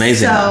 That's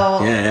amazing.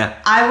 So yeah.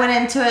 I went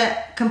into it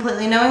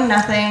completely knowing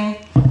nothing.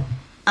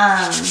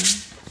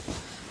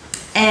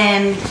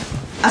 And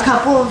a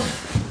couple of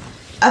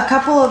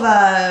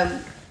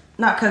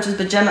not coaches,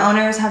 but gym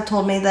owners have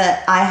told me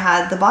that I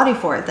had the body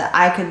for it, that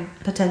I could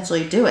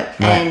potentially do it.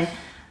 Right.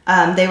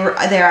 And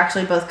they're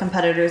actually both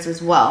competitors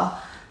as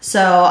well.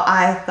 So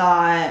I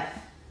thought,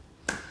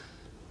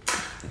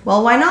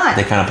 well, why not?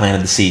 They kind of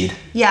planted the seed.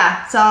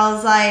 Yeah. So I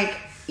was like,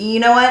 you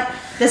know what?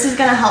 This is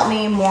going to help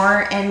me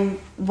more in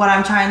what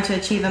I'm trying to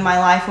achieve in my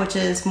life, which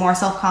is more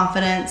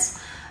self-confidence.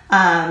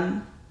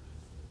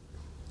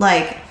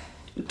 Like,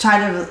 try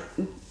to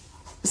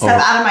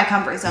step out of my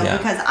comfort zone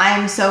because I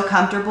am so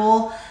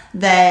comfortable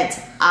that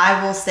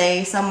I will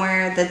stay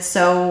somewhere that's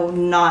so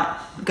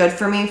not good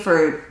for me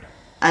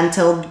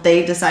until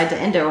they decide to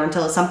end it or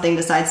until something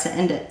decides to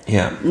end it.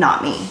 Yeah.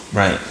 Not me.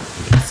 Right.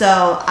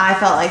 So I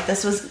felt like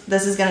this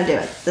is going to do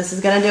it. This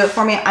is going to do it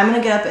for me. I'm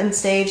going to get up in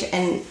stage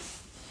and,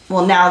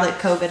 well, now that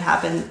COVID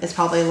happened, it's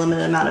probably a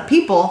limited amount of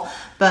people.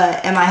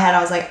 But in my head, I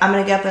was like, I'm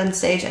going to get up on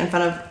stage in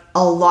front of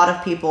a lot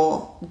of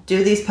people,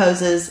 do these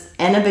poses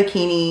in a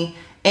bikini,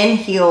 in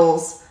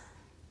heels,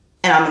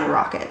 and I'm going to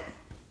rock it.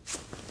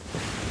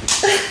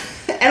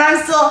 And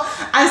I'm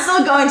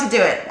still going to do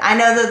it. I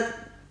know that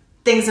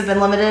things have been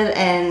limited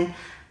and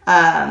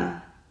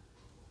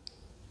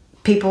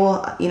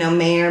people,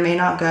 may or may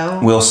not go.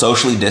 We'll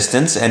socially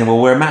distance and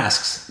we'll wear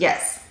masks.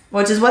 Yes,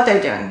 which is what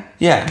they're doing.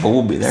 Yeah, but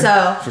we'll be there.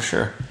 So, for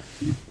sure.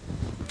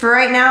 For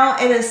right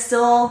now, it is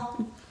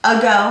still a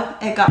go.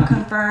 It got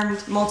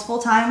confirmed multiple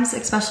times,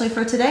 especially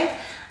for today.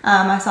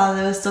 I saw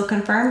that it was still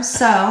confirmed.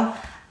 So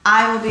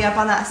I will be up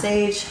on that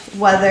stage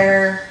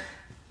whether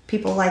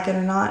people like it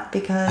or not,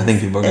 because I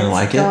think people are going to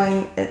like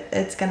it.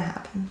 It's going to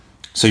happen.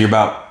 So you're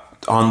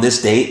on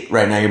this date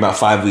right now, you're about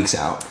 5 weeks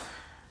out.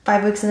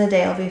 5 weeks in a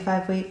day. It'll be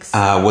 5 weeks.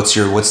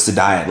 What's the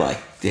diet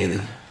like daily?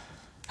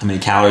 How many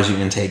calories are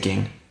you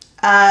taking?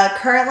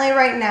 Currently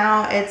right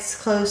now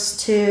it's close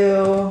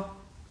to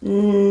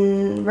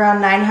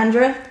around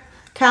 900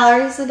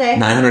 calories a day.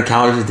 900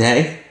 calories a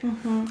day?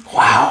 Mm-hmm.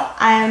 Wow.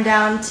 I am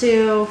down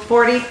to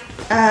 40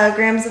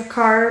 grams of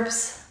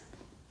carbs,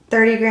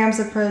 30 grams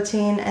of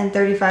protein, and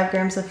 35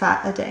 grams of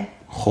fat a day.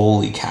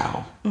 Holy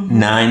cow. Mm-hmm.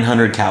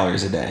 900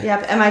 calories a day.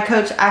 Yep. And my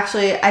coach,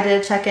 actually, I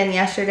did a check-in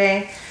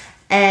yesterday,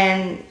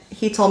 and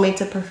he told me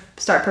to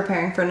start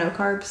preparing for no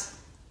carbs.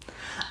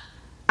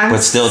 But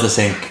still the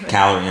same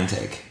calorie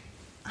intake.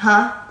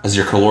 Huh? Is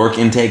your caloric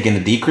intake going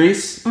to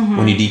decrease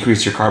when you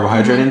decrease your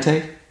carbohydrate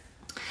intake?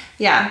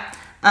 Yeah.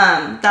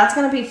 That's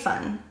going to be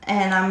fun.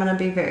 And I'm going to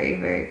be very,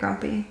 very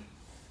grumpy.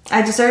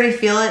 I just already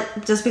feel it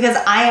just because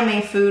I am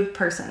a food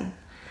person.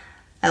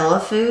 I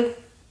love food.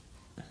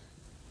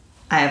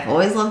 I have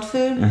always loved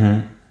food.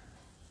 Mm-hmm.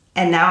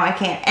 And now I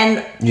can't.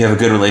 And you have a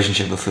good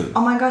relationship with food.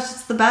 Oh my gosh,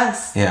 it's the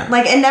best. Yeah.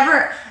 Like it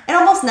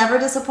almost never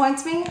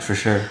disappoints me. For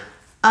sure.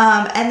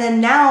 And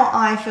then now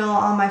I feel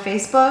on my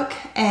Facebook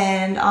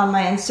and on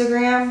my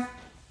Instagram,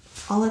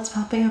 all that's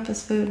popping up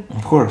is food.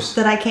 Of course.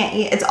 That I can't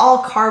eat. It's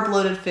all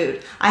carb-loaded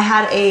food. I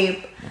had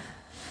a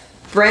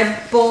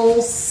bread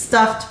bowl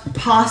stuffed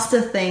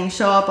pasta thing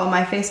show up on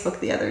my Facebook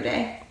the other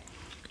day.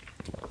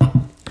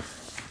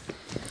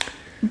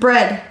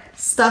 Bread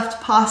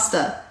stuffed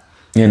pasta.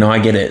 Yeah, no, I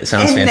get it. It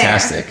sounds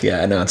fantastic. There.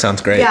 Yeah, no, it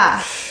sounds great.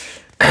 Yeah.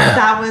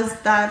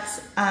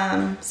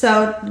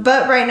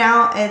 But right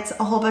now it's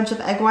a whole bunch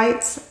of egg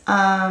whites,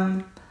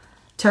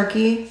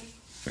 turkey,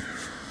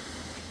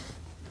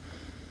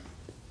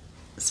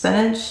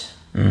 spinach.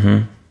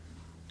 Mm-hmm.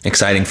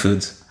 Exciting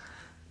foods.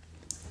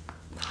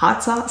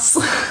 Hot sauce.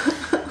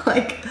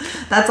 Like,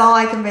 that's all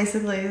I can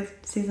basically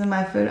season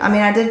my food. I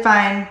mean, I did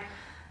find,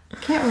 I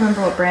can't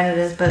remember what brand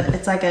it is, but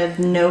it's like a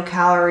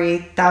no-calorie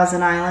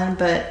Thousand Island,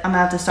 but I'm going to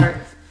have to start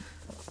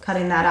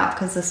cutting that out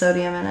because the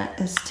sodium in it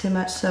is too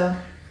much, so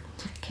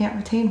can't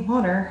retain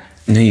water.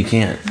 No, you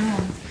can't. No.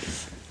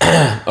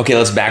 Okay,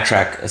 let's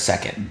backtrack a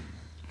second.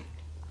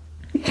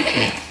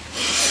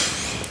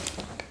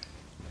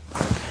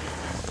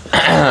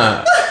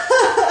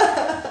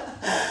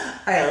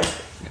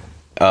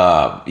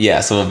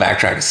 So we'll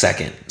backtrack a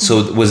second.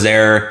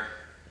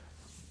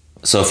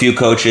 So a few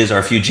coaches or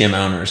a few gym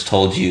owners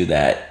told you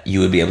that you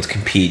would be able to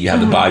compete, you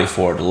have the body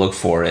for it, to look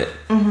for it.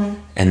 Mm-hmm.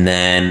 And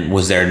then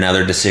was there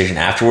another decision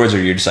afterwards,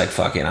 or you're just like,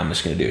 fuck it, I'm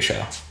just going to do a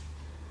show?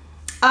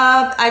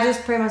 I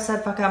just pretty much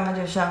said, fuck it, I'm going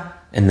to do a show.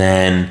 And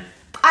then...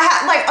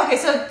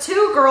 so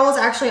 2 girls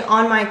actually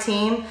on my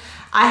team,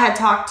 I had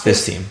talked to...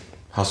 This team,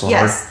 Hustle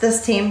Hard? Yes,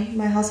 this team,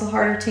 my Hustle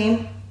Harder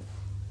team.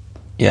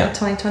 Yeah.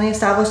 2020,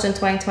 established in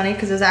 2020,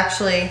 because it was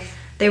actually...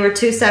 They were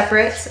 2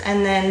 separates,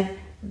 and then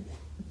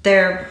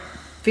they're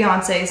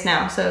fiancés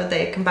now, so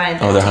they combined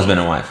their team. Husband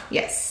and wife?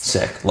 Yes.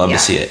 Sick. Love to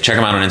see it. Check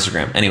them out on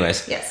Instagram.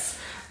 Anyways. Yes.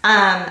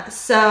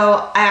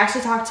 So I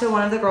actually talked to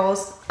one of the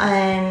girls,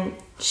 and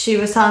she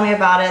was telling me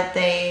about it.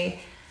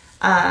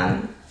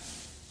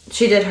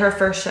 She did her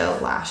first show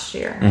last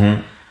year.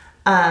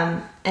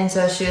 Mm-hmm. And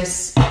so she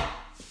was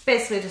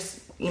basically just,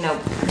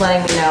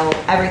 letting me know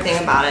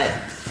everything about it.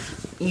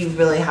 You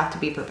really have to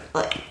be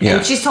prepared.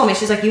 And she's told me,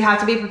 she's like, you have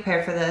to be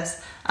prepared for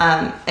this,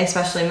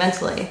 especially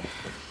mentally.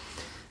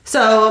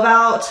 So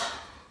about,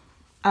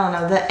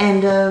 the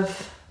end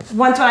of,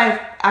 once when I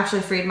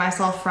actually freed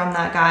myself from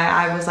that guy,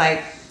 I was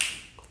like,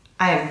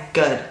 I am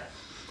good.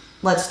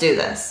 let's do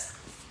this.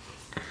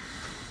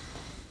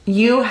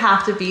 You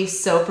have to be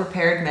so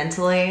prepared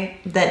mentally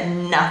that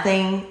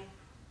nothing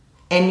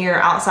in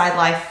your outside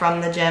life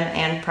from the gym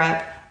and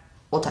prep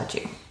will touch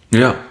you.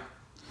 Yeah.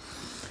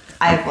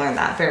 I've learned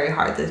that very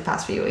hard these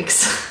past few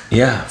weeks.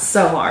 Yeah.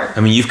 So hard.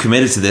 I mean, you've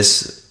committed to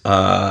this,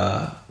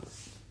 very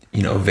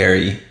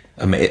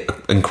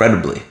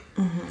incredibly,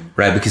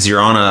 right? Because you're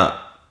on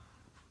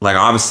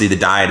obviously the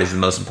diet is the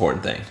most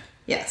important thing.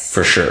 Yes.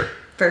 For sure.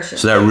 For sure.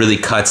 So that really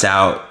cuts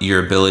out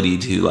your ability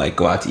to like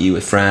go out to eat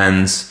with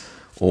friends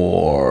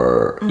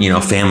or,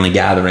 family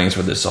gatherings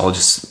where there's all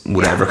just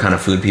whatever kind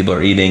of food people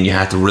are eating. You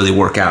have to really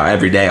work out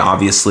every day,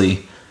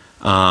 obviously.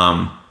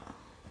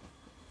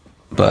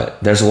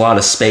 But there's a lot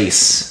of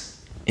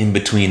space in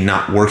between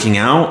not working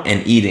out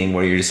and eating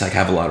where you're just like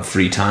have a lot of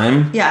free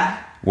time.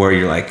 Yeah. Where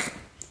you're like,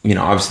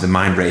 obviously the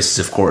mind races,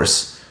 of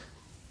course.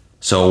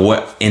 So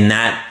what in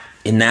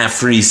that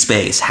free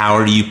space, how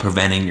are you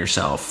preventing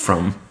yourself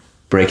from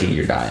breaking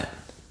your diet?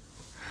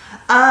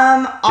 Just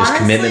Honestly,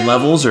 commitment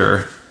levels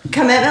or?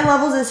 Commitment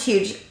levels is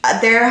huge.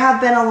 There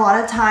have been a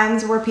lot of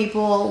times where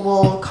people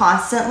will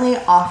constantly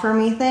offer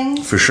me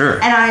things. For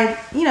sure. And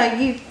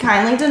you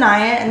kindly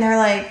deny it and they're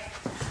like,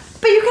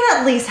 but you can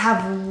at least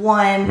have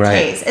one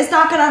taste. It's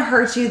not going to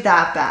hurt you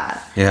that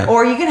bad. Yeah.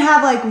 Or you can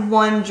have like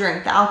one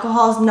drink. The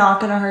alcohol is not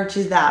going to hurt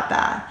you that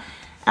bad.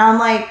 And I'm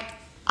like,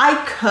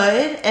 I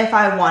could if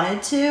I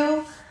wanted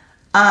to,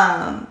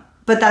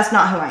 but that's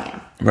not who I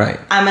am. Right.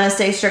 I'm going to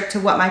stay strict to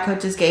what my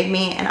coaches gave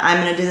me, and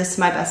I'm going to do this to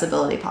my best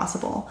ability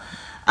possible.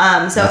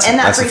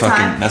 That's free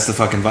time, that's the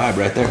fucking vibe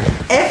right there.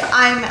 if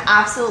I'm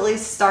absolutely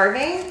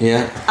starving,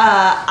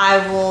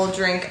 I will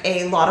drink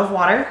a lot of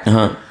water.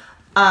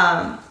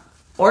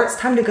 Or it's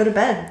time to go to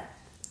bed.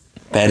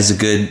 Bed is a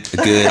good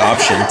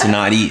option to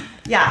not eat.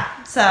 Yeah.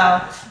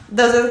 So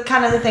those are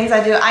kind of the things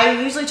I do.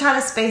 I usually try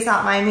to space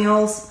out my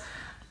meals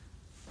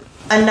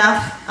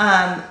enough.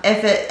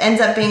 If it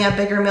ends up being a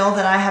bigger meal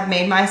that I have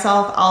made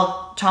myself,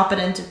 I'll chop it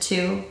into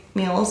 2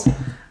 meals.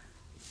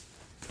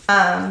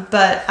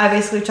 But I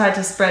basically tried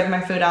to spread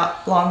my food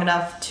out long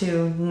enough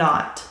to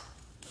not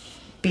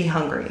be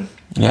hungry.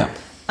 Yeah.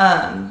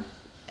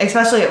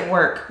 Especially at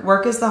work.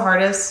 Work is the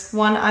hardest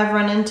one I've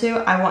run into.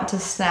 I want to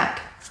snack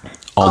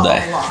all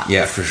day. A lot.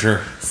 Yeah, for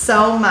sure.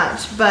 So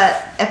much.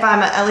 But if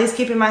I'm at least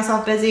keeping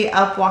myself busy,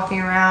 up, walking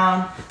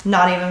around,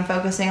 not even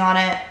focusing on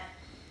it,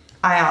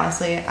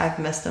 I've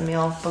missed a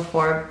meal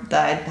before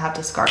that I'd have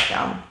to scarf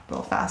down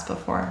real fast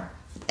before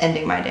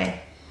ending my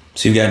day.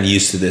 So you've gotten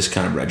used to this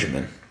kind of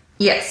regimen.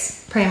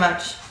 Yes, pretty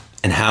much.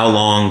 And how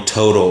long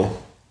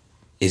total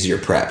is your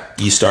prep?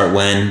 You start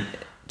when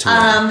to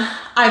when?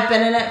 I've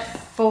been in it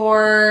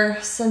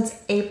since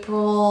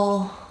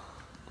April,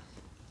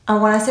 I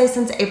want to say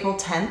since April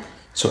 10th.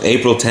 So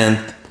April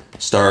 10th,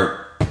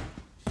 start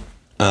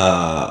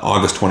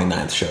August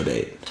 29th show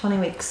date. 20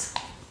 weeks.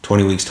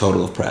 20 weeks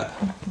total of prep.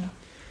 Mm-hmm.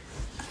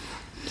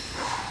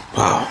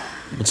 Wow.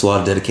 It's a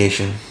lot of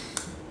dedication.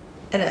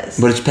 It is.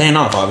 But it's paying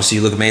off. Obviously,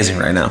 you look amazing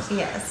right now.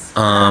 Yes.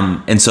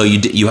 And so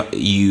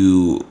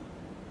you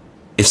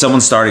if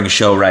someone's starting a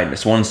show if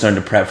someone's starting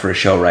to prep for a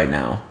show right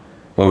now,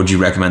 what would you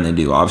recommend they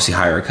do? Obviously,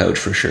 hire a coach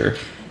for sure.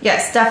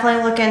 Yes,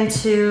 definitely look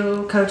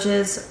into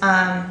coaches.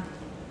 I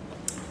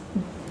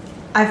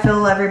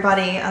feel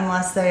everybody,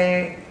 unless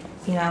they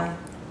don't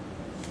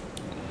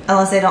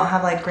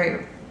have like great,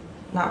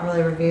 not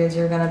really reviews,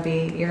 you're gonna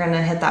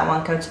hit that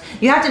one coach.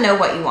 You have to know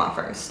what you want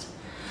first.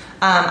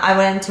 I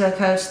went into a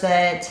coach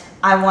that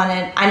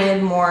I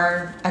needed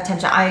more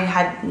attention. I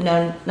had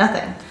known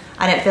nothing.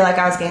 I didn't feel like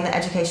I was getting the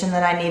education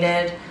that I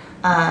needed.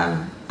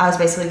 I was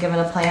basically given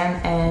a plan,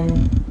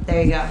 and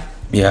there you go.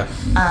 Yeah.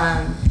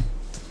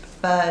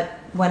 But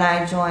when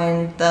I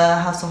joined the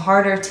Hustle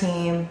Harder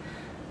team,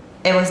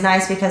 it was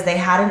nice because they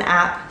had an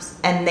app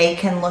and they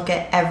can look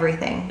at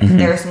everything. Mm-hmm.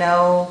 There's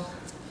no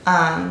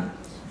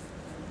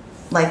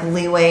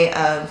leeway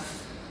of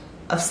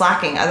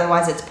slacking.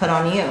 Otherwise, it's put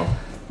on you.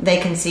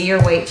 They can see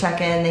your weight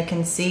check-in. They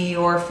can see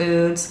your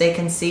foods. They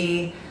can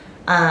see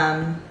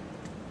your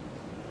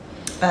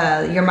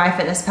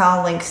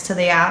MyFitnessPal links to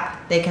the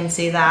app. They can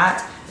see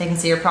that. They can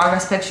see your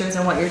progress pictures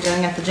and what you're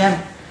doing at the gym.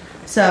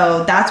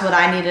 So that's what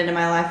I needed in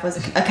my life was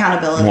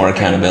accountability. More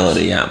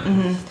accountability, yeah.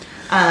 Mm-hmm.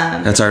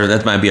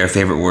 That might be our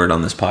favorite word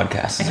on this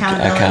podcast.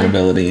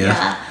 Accountability,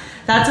 yeah.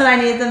 That's what I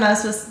needed the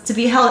most, was to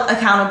be held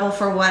accountable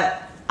for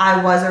what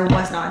I was or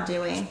was not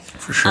doing.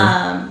 For sure.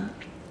 And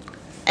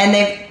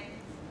they've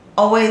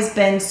always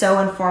been so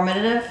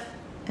informative.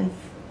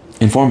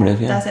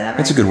 Informative, yeah. Did I say that right?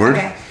 That's a good word.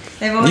 Okay.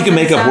 You can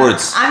make up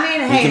words. I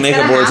mean, hey, you can make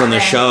up words on the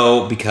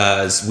show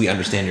because we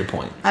understand your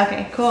point.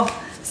 Okay, cool.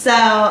 So,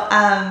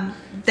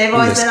 they've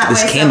always been that way.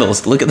 This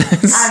candles, look at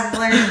this. I've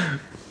learned.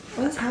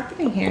 What's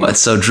happening here? Well,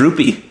 it's so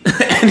droopy.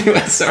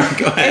 Anyway, sorry,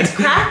 go ahead. It's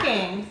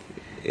cracking.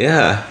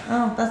 Yeah.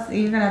 Oh,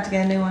 you're going to have to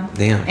get a new one.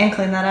 Damn. And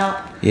clean that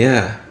out.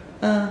 Yeah.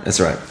 That's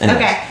right.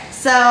 Anyways. Okay,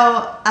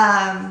 so,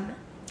 and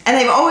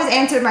they've always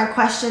answered my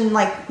question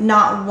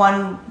not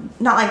one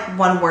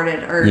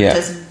worded or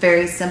just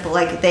very simple.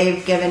 Like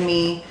they've given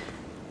me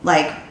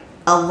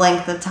a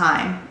length of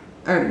time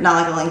or not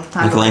like a length of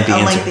time, like a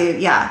lengthy answer.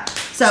 Yeah.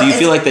 So you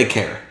feel like they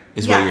care,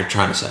 is what you're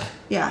trying to say.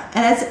 Yeah,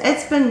 and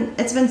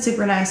it's been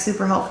super nice,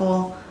 super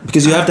helpful.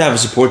 Because you have to have a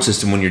support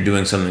system when you're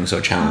doing something so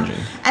challenging.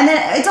 And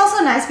then it's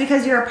also nice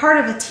because you're a part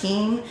of a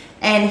team,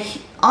 and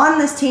on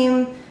this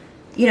team,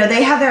 you know,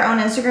 they have their own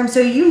Instagram, so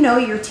you know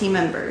your team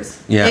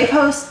members. Yeah. They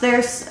post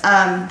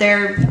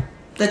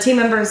the team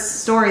members'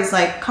 stories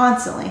like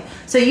constantly,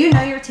 so you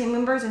know your team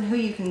members and who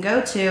you can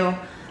go to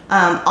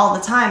all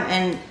the time.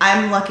 And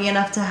I'm lucky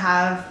enough to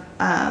have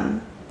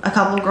a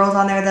couple of girls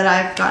on there that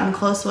I've gotten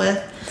close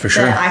with. For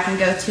sure. That I can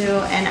go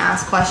to and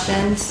ask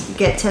questions,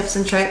 get tips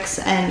and tricks,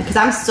 and because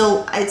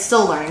it's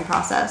still a learning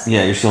process.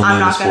 Yeah, you're still new to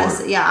the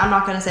sport. I'm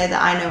not gonna say that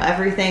I know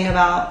everything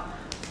about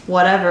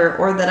whatever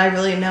or that I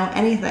really know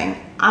anything.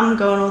 I'm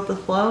going with the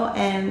flow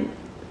and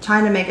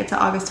trying to make it to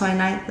August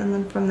 29th, and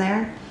then from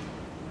there.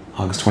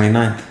 August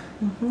 29th.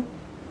 Mm-hmm.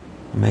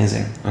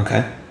 Amazing.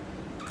 Okay.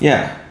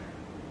 Yeah.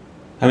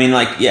 I mean,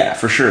 like, yeah,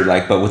 for sure.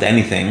 Like, but with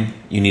anything,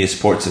 you need a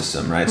support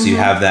system, right? Mm-hmm. So you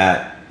have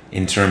that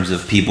in terms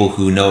of people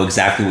who know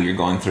exactly what you're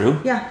going through.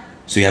 Yeah.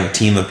 So you have a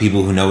team of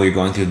people who know what you're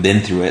going through,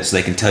 been through it, so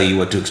they can tell you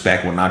what to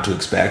expect, what not to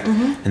expect,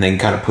 mm-hmm. and they can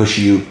kind of push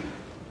you,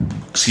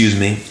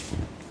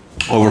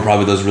 over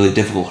probably those really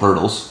difficult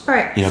hurdles.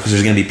 Right. You know, because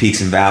there's going to be peaks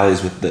and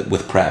valleys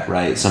with prep,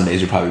 right? Some days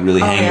you're probably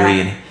really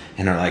hangry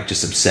and are like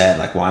just upset,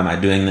 like, why am I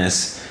doing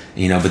this?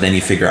 You know, but then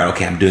you figure out,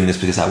 okay, I'm doing this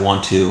because I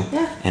want to,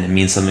 and it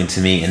means something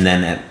to me. And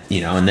then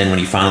and then when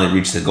you finally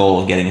reach the goal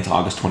of getting into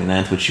August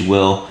 29th, which you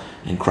will,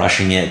 and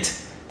crushing it,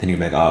 then you're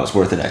like, oh, it's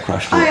worth it. I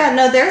crushed it. Oh yeah,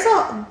 no,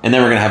 and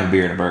then we're gonna have a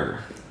beer and a burger.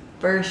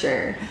 For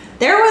sure.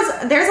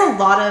 There's a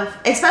lot of,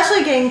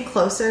 especially getting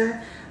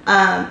closer.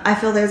 I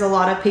feel there's a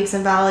lot of peaks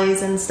and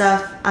valleys and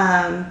stuff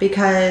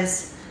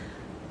because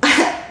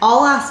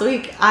all last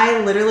week,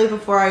 I literally,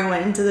 before I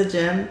went into the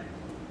gym,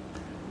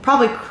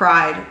 probably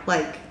cried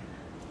like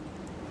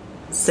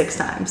 6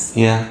 times.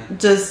 Yeah.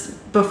 Just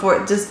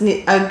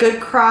need a good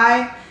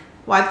cry,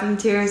 wipe them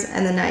tears,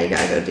 and then now you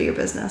gotta go do your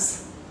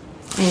business.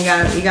 And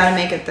you gotta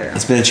make it through.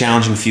 It's been a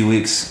challenging few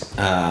weeks.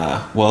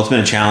 It's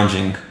been a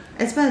challenging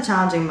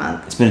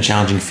month. It's been a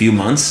challenging few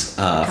months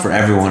for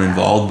everyone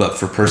involved, but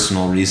for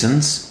personal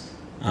reasons,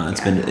 it's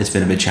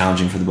been a bit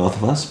challenging for the both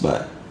of us.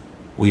 But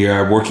we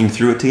are working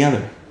through it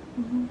together.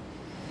 Mm-hmm.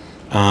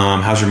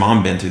 How's your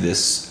mom been through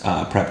this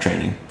prep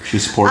training?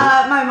 She's supportive.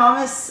 My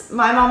mom is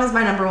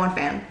my number one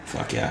fan.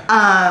 Fuck yeah.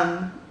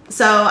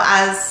 So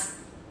as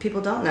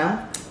people don't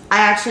know, I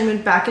actually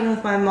moved back in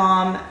with my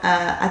mom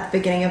at the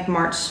beginning of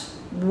March,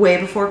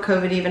 way before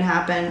COVID even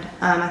happened.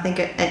 I think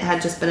it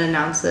had just been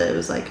announced that it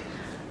was like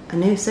a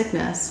new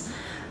sickness.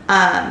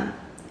 I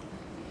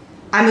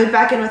moved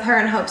back in with her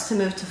in hopes to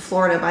move to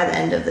Florida by the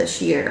end of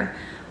this year.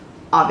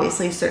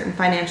 Obviously, certain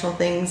financial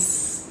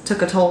things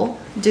took a toll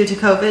due to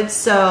COVID,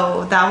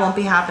 so that won't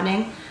be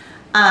happening.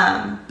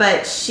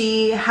 But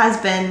she has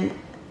been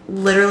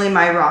literally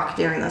my rock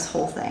during this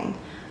whole thing.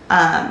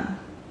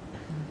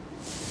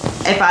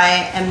 If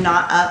I am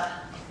not up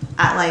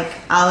at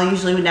I'll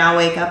usually now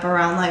wake up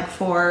around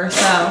 4 or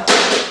so.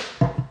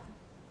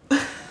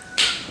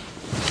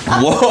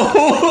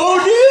 Whoa,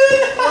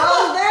 dude!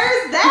 Well,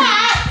 there's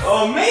that!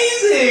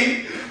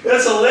 Amazing!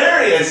 That's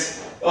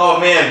hilarious. Oh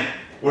man,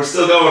 we're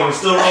still going. We're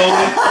still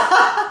rolling.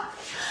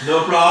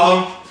 No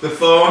problem. The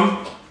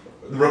phone,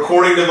 the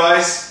recording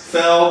device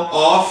fell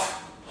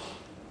off.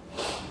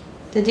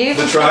 Did you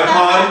the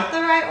tripod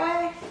the right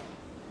way?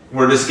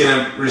 We're just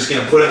gonna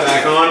put it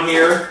back on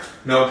here.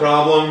 No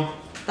problem.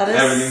 That is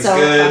Everything's so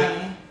good.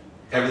 funny.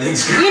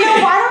 Everything's great. You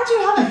know, why don't you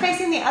have it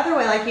facing the other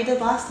way like you did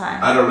last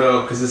time? I don't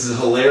know, because this is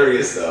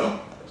hilarious though.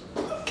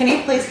 Can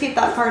you please keep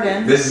that part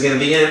in? This is gonna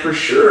be in it for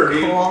sure,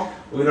 dude. Cool.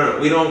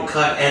 We don't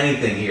cut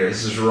anything here.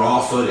 This is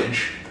raw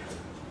footage.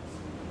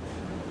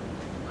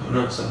 Oh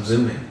no, so I'm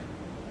zooming.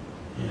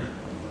 Yeah.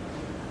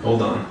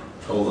 Hold on.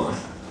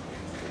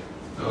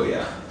 Oh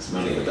yeah, it's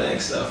money in the bank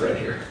stuff right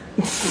here.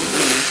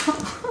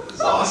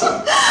 It's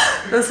awesome.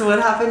 This would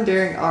happen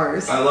during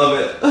ours. I love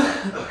it.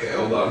 Okay,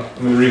 hold on.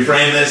 Let me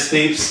reframe this,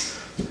 peeps.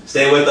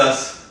 Stay with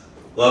us.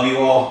 Love you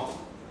all.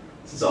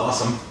 This is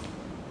awesome.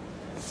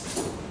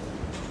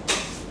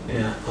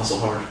 Yeah, hustle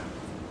hard.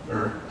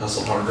 Or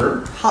hustle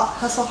harder.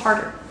 Hustle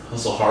harder.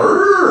 Hustle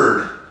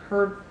hard.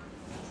 Hard.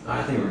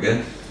 I think we're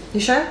good. You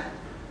sure?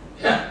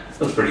 Yeah, that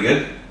was pretty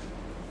good.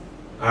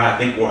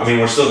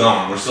 We're still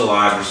going. We're still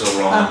live. We're still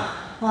rolling.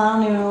 Well, I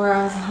don't even know where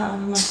I was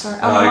having my story.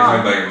 You're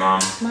talking about your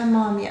mom. My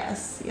mom,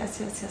 yes.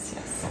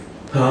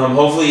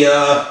 Hopefully,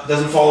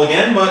 doesn't fall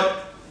again,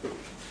 but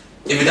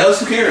if it does,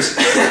 who cares?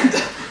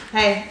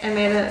 Hey,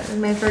 it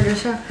made for a good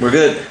show. We're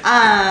good.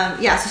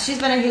 So she's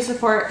been a huge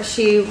support.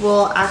 She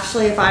will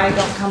actually, if I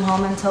don't come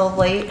home until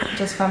late,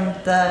 just from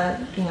the,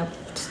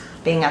 just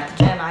being at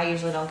the gym, I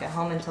usually don't get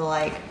home until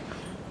 8,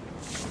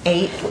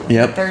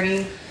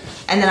 8:30,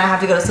 and then I have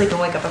to go to sleep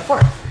and wake up at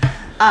 4.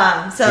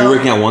 So you're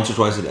working out once or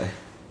twice a day?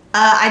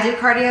 I do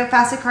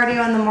fasted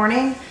cardio in the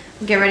morning,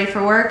 get ready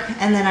for work,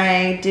 and then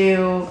I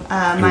do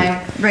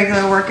my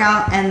regular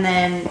workout, and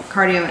then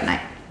cardio at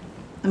night.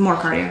 More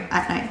cardio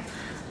at night.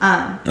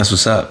 That's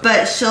what's up.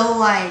 But she'll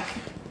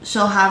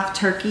she'll have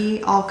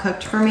turkey all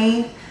cooked for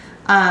me.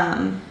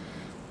 And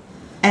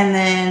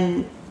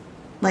then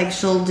like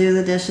she'll do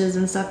the dishes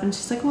and stuff, and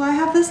she's like, well, I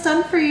have this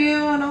done for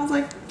you. And I was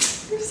like,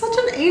 you're such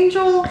an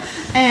angel.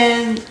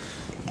 And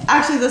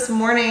actually this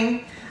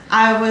morning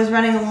I was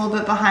running a little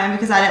bit behind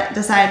because I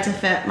decided to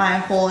fit my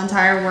whole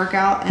entire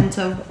workout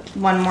into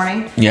one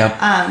morning.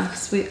 Yeah.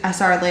 Because I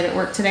started late at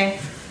work today.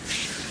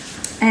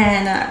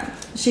 And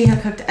she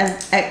had cooked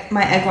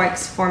my egg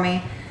whites for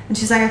me. And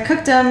she's like, I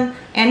cooked them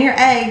and your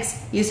eggs.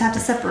 You just have to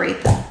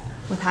separate them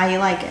with how you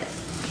like it.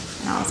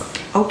 And I was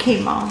like, okay,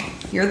 Mom,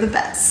 you're the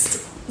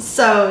best.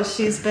 So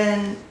she's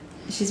been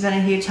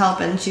a huge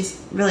help, and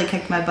she's really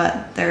kicked my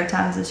butt. There are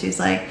times that she's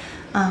like,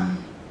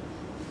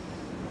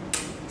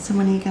 so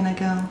when are you gonna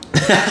go?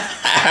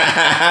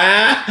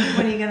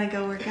 When are you gonna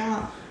go work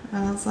out?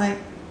 And I was like,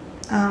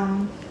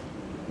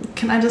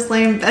 can I just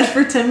lay in bed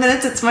for 10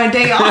 minutes? It's my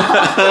day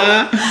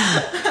off.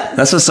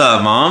 That's what's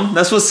up, Mom.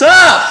 That's what's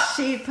up.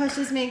 She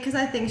pushes me because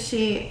I think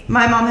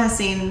my mom has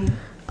seen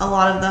a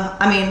lot of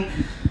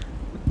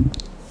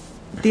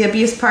the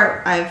abuse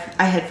part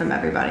I hid from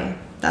everybody.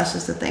 That's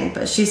just the thing.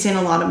 But she's seen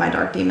a lot of my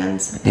dark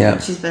demons. Yeah.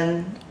 She's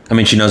been... I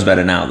mean, she knows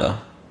better now, though.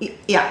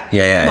 Yeah.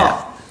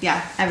 Yeah.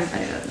 Yeah,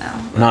 everybody does now.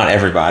 Not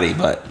everybody,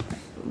 but...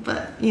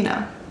 But, you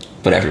know.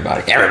 But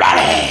everybody.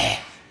 Everybody!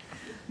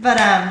 But,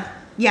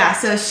 yeah,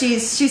 so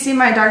she's seen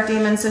my dark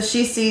demons, so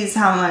she sees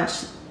how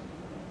much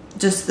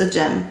just the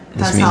gym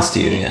has means helped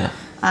to you, me. yeah.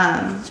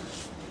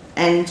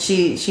 And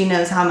she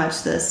knows how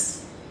much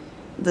this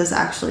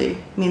actually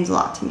means a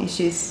lot to me.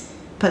 She's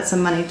put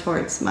some money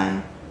towards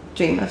my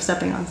dream of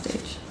stepping on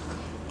stage.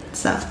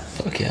 So.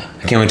 Fuck yeah.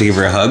 I can't wait to give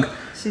her a hug.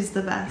 She's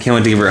the best. Can't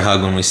wait to give her a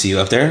hug when we see you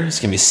up there. It's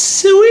gonna be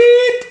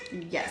sweet.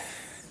 Yes.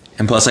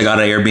 And plus I got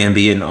an Airbnb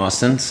in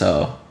Austin,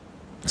 so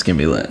it's gonna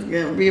be lit.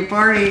 It'll be a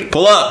party.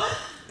 Pull up.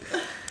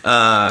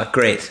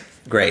 Great.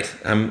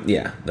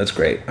 Yeah, that's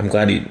great. I'm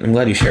glad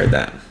you shared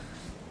that.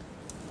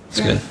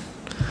 It's good.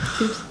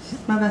 She's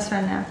my best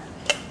friend now.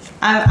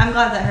 I'm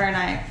glad that her and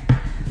I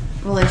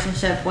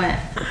relationship went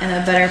in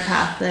a better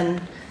path than...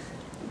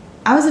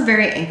 I was a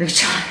very angry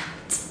child.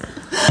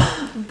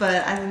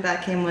 But I think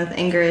that came with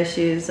anger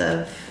issues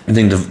of... I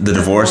think the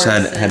divorce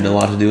had a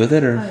lot to do with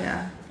it, or? Oh,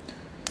 yeah.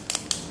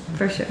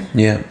 For sure.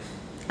 Yeah.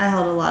 I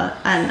held a lot of...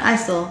 And I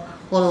still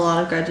hold a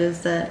lot of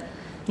grudges that,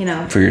 you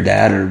know... For your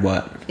dad, or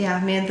what?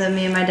 Yeah, me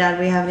and my dad,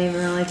 we haven't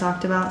even really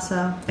talked about,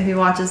 so if he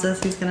watches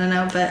this, he's gonna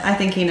know, but I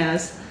think he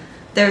knows.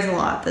 There's a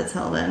lot that's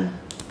held in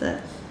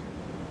that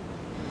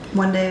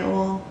one day it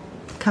will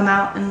come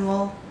out and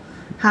we'll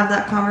have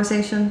that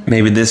conversation.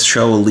 Maybe this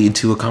show will lead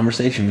to a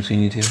conversation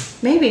between you two.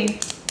 Maybe.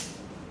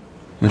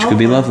 Which could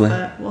be lovely.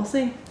 But we'll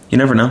see. You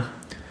never know.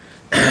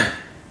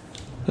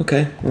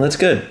 Okay, well that's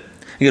good.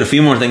 I got a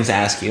few more things to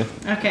ask you.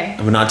 Okay.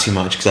 But not too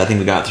much, because I think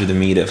we got through the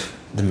meat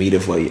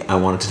of what I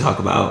wanted to talk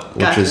about,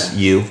 which was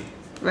you.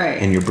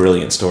 Right. And your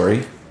brilliant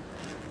story.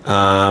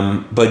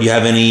 But you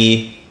have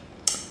any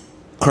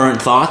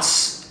current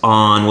thoughts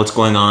on what's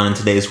going on in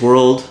today's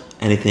world?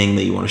 Anything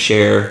that you want to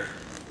share?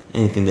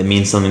 Anything that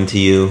means something to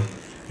you?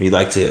 Or you'd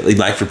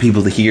like for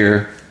people to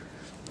hear?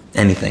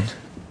 Anything?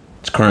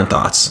 It's current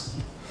thoughts.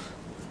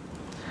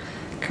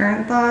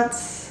 Current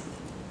thoughts?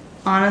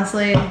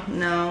 Honestly,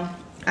 no.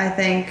 I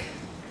think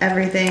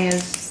everything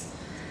is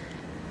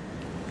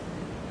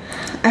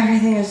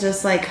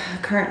just like a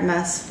current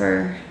mess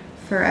for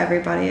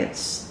everybody.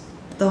 It's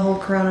the whole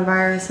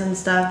coronavirus and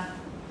stuff.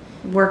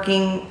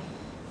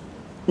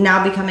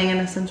 Now becoming an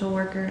essential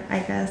worker, I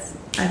guess.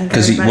 I think.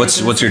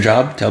 Because what's your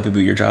job? Tell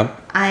people your job.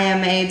 I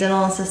am a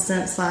dental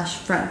assistant /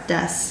 front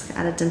desk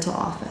at a dental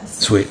office.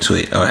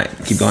 Sweet. All right,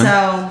 keep going.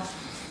 So,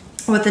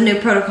 with the new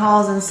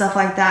protocols and stuff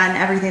like that, and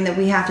everything that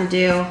we have to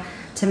do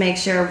to make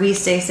sure we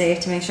stay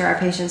safe, to make sure our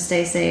patients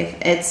stay safe,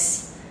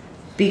 it's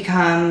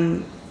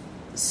become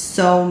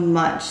so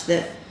much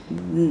that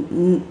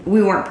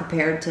we weren't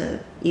prepared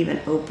to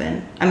even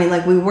open. I mean,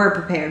 like, we were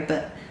prepared,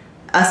 but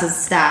us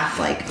as staff,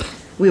 like,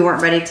 we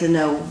weren't ready to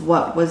know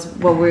what we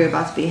were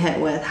about to be hit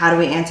with. How do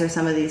we answer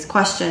some of these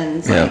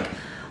questions? Yeah. Like,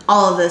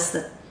 all of this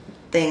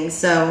things.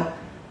 So,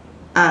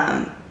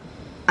 I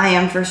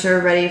am for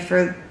sure ready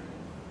for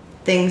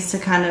things to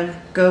kind of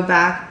go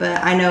back,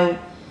 but I know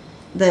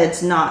that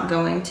it's not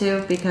going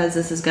to, because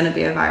this is going to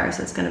be a virus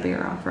that's going to be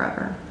around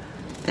forever.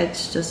 It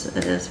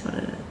is what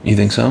it is. You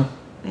think so?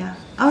 Yeah.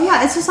 Oh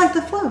yeah, it's just like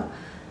the flu.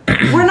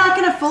 We're not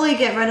going to fully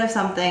get rid of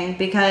something,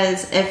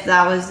 because if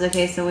that was the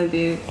case, then we'd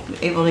be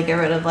able to get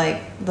rid of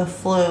like the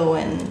flu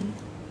and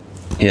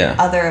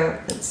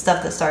other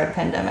stuff that started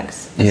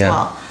pandemics as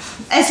well.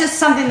 It's just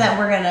something that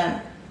we're going to,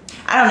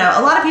 I don't know.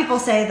 A lot of people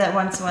say that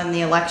when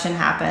the election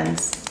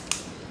happens.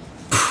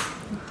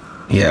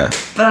 Yeah.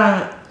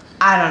 But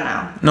I don't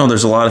know. No,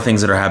 there's a lot of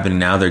things that are happening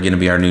now. They're going to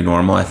be our new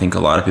normal. I think a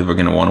lot of people are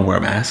going to want to wear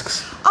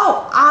masks.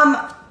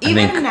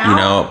 Even I think,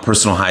 now,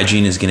 personal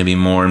hygiene is going to be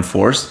more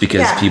enforced,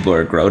 because people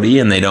are grody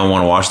and they don't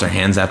want to wash their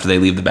hands after they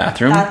leave the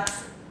bathroom.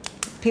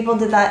 People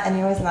did that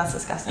anyways, and that's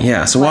disgusting.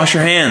 Yeah, so wash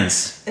your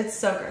hands. It's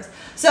so gross.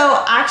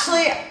 So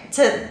actually,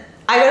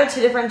 I go to 2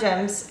 different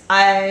gyms.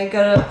 I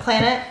go to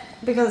Planet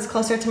because it's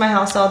closer to my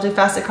house, so I'll do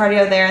fasted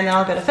cardio there, and then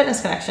I'll go to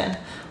Fitness Connection.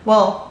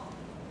 Well,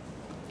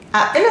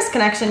 at Fitness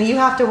Connection, you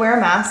have to wear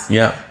a mask.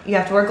 Yeah. You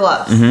have to wear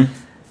gloves. Mm-hmm.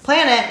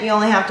 Planet, you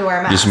only have to wear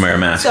a mask. Just wear a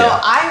mask. So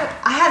I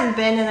hadn't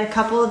been in a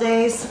couple of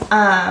days.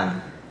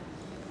 I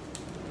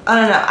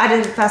don't know. I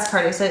did fast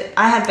cardio, so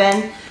I had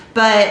been,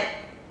 but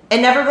it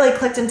never really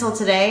clicked until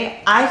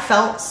today. I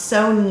felt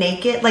so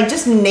naked, like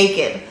just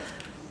naked,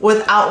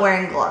 without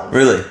wearing gloves.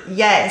 Really?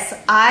 Yes.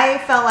 I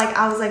felt like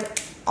I was like,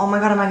 oh my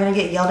god, am I gonna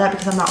get yelled at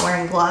because I'm not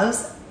wearing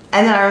gloves?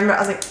 And then I remember I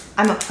was like,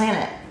 I'm a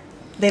Planet.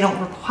 They don't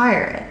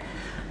require it.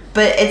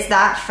 But it's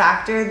that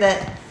factor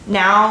that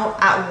now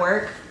at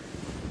work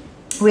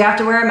we have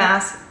to wear a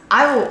mask.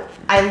 I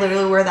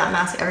literally wear that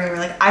mask everywhere.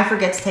 Like I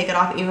forget to take it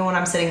off even when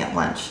I'm sitting at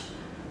lunch.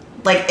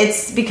 Like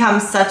it's become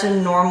such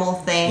a normal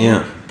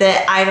thing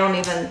that I don't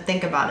even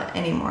think about it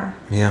anymore.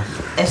 Yeah.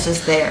 It's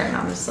just there, and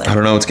I'm just like, I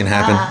don't know what's gonna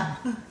happen.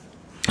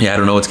 Yeah, I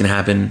don't know what's gonna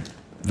happen.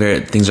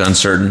 Things are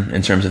uncertain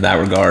in terms of that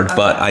regard. Okay.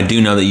 But I do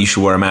know that you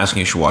should wear a mask and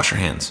you should wash your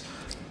hands.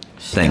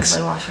 Thanks.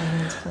 Definitely wash your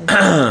hands, please.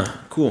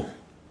 Cool.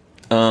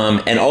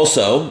 And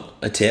also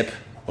a tip,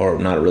 or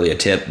not really a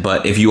tip,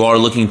 but if you are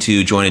looking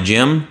to join a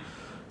gym,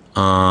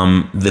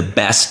 the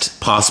best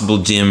possible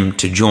gym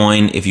to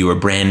join if you are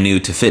brand new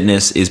to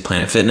fitness is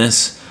Planet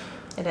Fitness.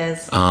 It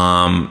is.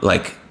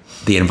 Like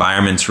the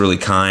environment's really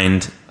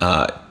kind.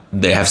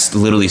 They have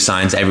literally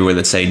signs everywhere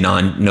that say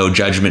no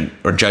judgment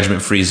or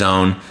judgment-free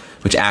zone,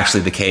 which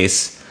actually the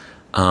case.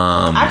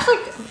 Actually,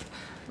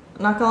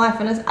 not gonna lie,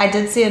 Fitness, I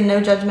did see a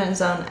no judgment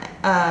zone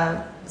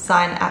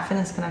sign at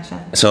Fitness Connection.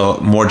 So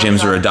more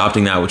gyms are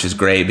adopting that, which is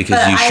great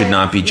because you should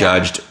not be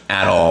judged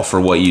at all for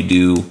what you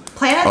do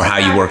or how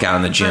you work out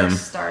in the gym.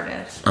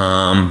 Started.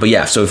 But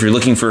yeah, so if you're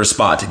looking for a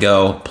spot to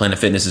go, Planet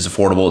Fitness is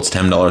affordable. It's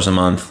 $10 a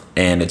month,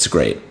 and it's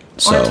great.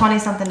 So, or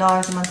 $20-something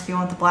a month if you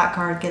want the black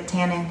card, get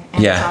tanning.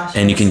 And yeah,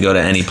 and you can go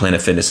to any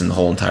Planet Fitness in the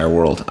whole entire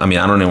world. I mean,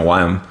 I don't know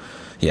why I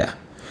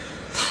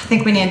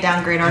think we need to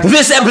downgrade our...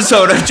 This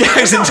episode of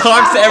Jackson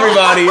Talks to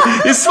Everybody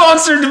is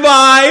sponsored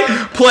by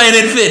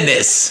Planet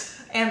Fitness.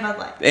 And Bud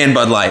Light. And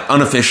Bud Light.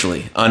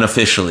 Unofficially.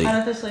 Officially,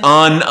 unofficial.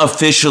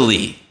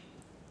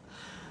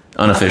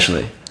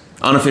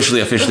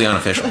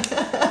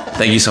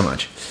 Thank you so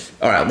much.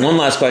 All right, one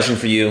last question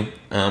for you.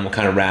 What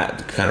kind of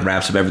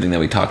wraps up everything that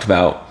we talked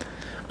about.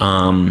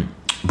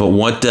 But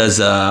what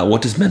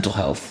does mental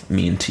health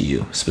mean to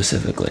you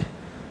specifically?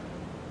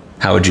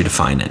 How would you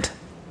define it?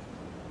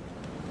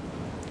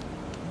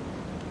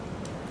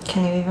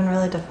 Can you even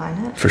really define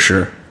it? For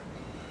sure.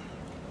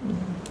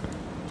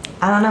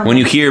 I don't know. When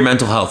you hear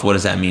mental health, what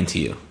does that mean to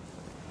you?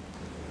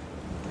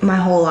 My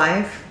whole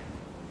life.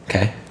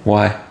 Okay.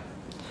 Why?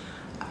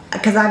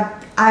 Because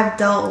I've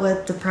dealt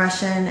with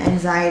depression,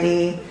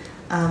 anxiety.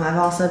 I've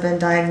also been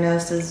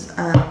diagnosed as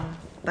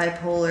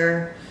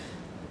bipolar,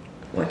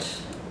 which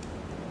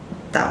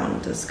that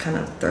one just kind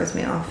of throws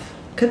me off.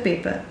 Could be,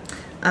 but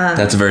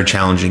that's a very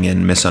challenging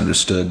and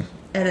misunderstood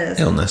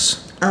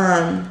illness.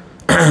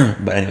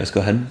 But anyways, go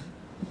ahead.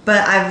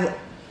 But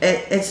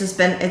it's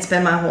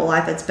been my whole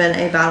life. It's been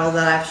a battle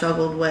that I've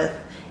struggled with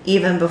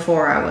even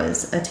before I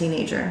was a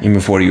teenager. Even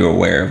before you were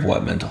aware of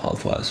what mental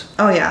health was.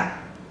 Oh yeah.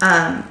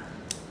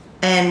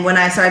 And when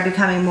I started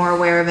becoming more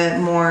aware of it,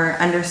 more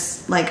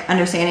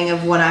understanding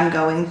of what I'm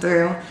going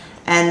through,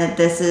 and that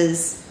this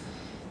is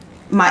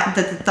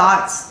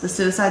the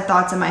suicide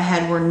thoughts in my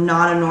head were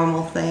not a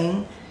normal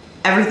thing.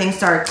 Everything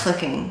started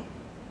clicking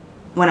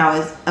when I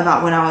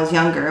was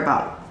younger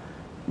about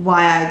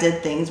why I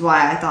did things,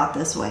 why I thought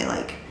this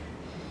way.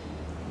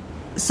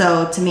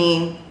 So to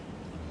me,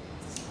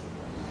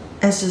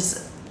 it's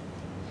just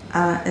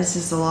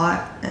a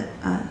lot.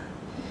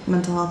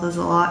 Mental health is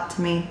a lot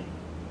to me.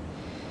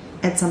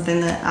 It's something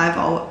that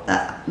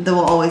that will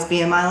always be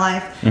in my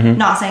life. Mm-hmm.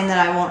 Not saying that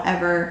I won't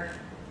ever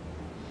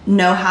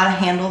know how to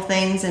handle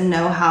things and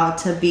know how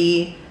to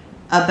be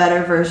a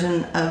better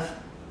version of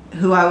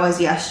who I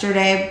was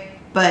yesterday,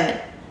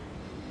 but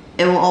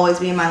it will always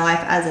be in my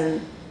life as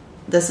in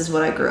this is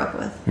what I grew up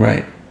with.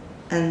 Right.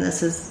 And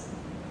this is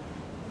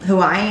who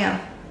I am.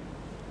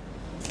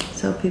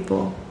 So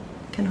people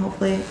can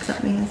hopefully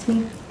accept me as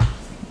me.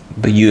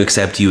 But you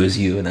accept you as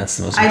you, and that's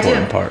the most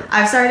important part.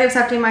 I've started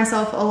accepting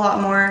myself a lot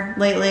more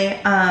lately,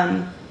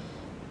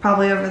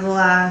 probably over the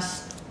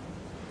last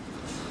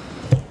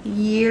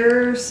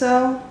year or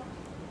so.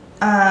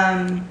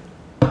 And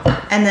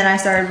then I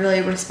started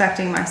really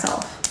respecting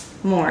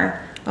myself more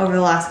over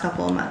the last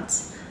couple of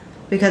months.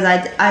 Because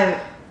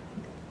I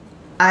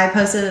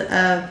posted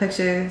a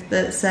picture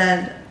that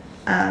said,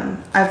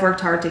 I've worked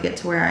hard to get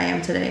to where I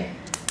am today.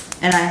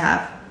 And I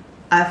have.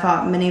 I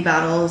fought many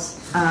battles.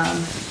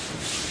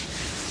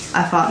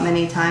 I fought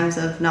many times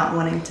of not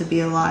wanting to be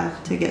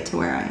alive to get to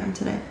where I am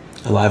today.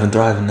 Alive and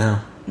thriving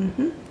now.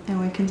 Mm-hmm. And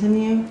we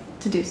continue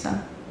to do so.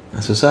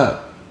 That's what's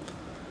up.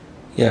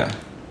 Yeah.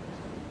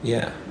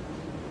 Yeah.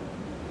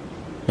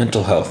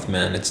 Mental health,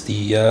 man. It's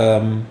the,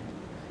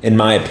 in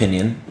my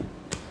opinion,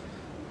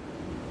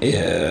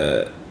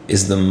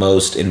 is the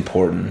most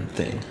important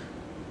thing.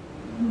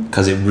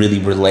 Because it really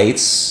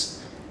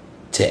relates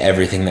to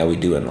everything that we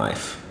do in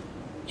life.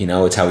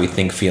 It's how we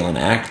think, feel, and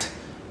act.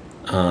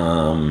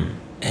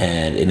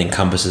 And it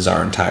encompasses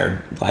our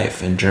entire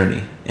life and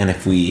journey. And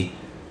if we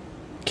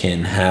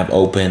can have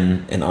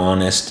open and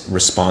honest,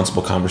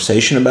 responsible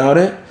conversation about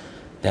it,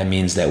 that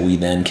means that we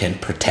then can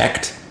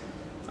protect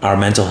our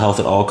mental health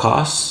at all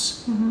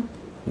costs,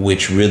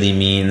 which really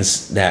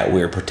means that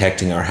we're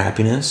protecting our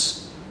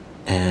happiness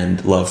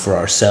and love for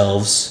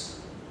ourselves,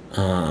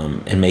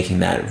 and making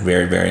that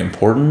very, very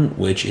important,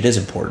 which it is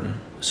important.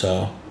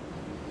 So,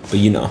 but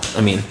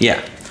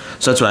yeah.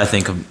 So that's what I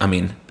think of.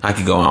 I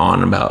could go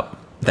on about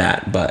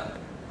that, but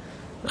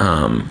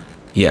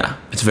yeah,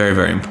 it's very,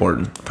 very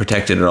important.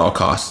 Protect it at all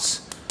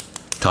costs.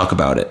 Talk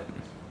about it.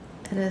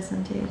 It is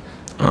indeed.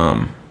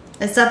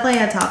 It's definitely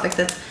a topic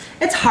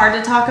it's hard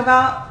to talk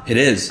about. It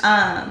is.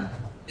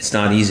 It's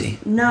not easy.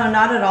 No,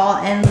 not at all.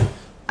 And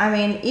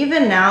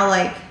even now,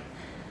 like,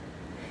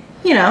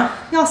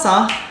 y'all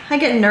saw, I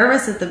get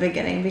nervous at the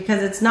beginning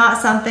because it's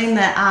not something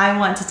that I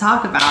want to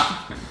talk about.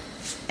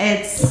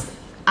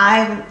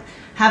 I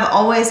have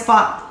always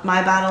fought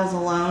my battles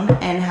alone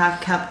and have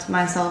kept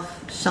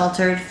myself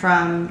sheltered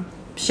from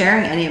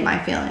sharing any of my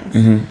feelings.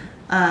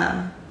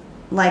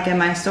 Like in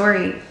my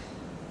story,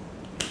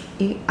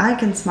 I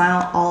can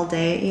smile all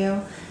day at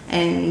you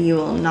and you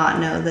will not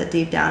know that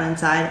deep down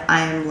inside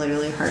I am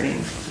literally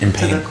hurting in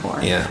pain. To the core.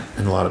 Yeah,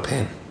 in a lot of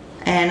pain.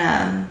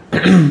 And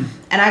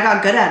and I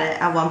got good at it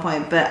at one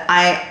point, but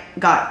I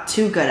got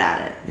too good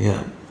at it.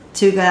 Yeah.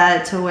 Too good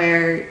at it to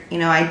where,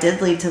 I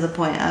did lead to the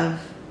point of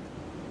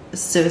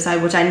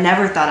suicide, which I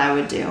never thought I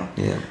would do.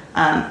 Yeah.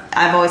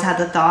 I've always had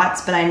the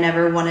thoughts, but I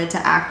never wanted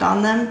to act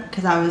on them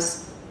because I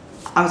was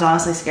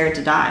honestly scared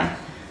to die.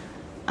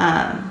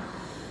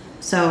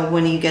 So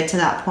when you get to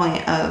that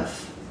point of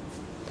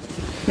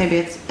maybe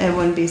it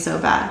wouldn't be so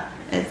bad,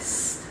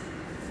 it's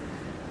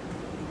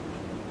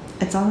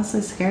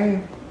honestly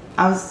scary.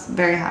 I was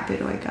very happy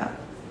to wake up.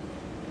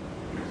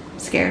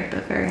 Scared,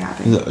 but very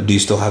happy. Do you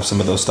still have some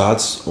of those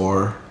thoughts,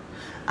 or?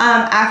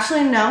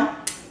 Actually, no.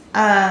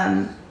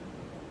 I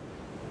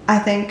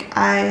think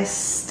I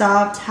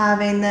stopped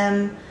having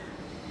them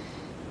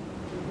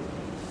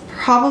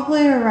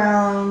probably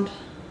around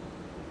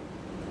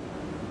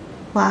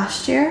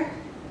last year.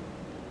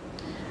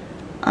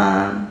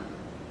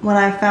 When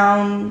I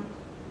found,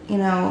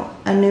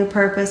 a new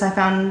purpose, I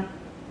found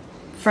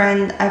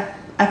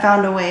I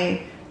found a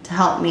way to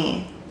help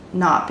me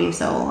not be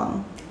so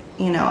alone.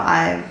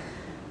 I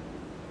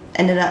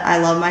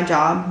love my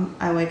job.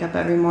 I wake up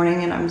every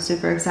morning and I'm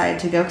super excited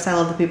to go because I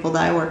love the people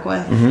that I work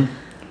with.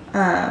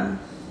 I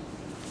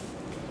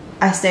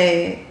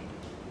stay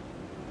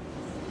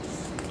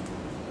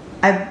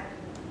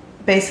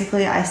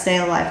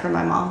alive for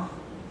my mom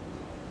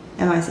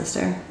and my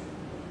sister.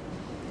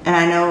 And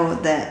I know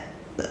that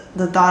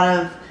the thought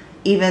of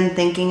even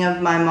thinking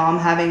of my mom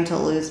having to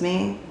lose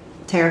me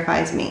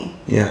terrifies me.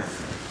 Yeah.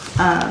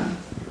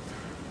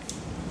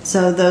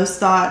 So those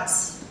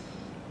thoughts,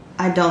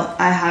 I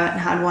haven't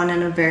had one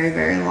in a very,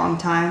 very long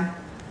time.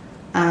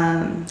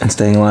 And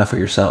staying alive for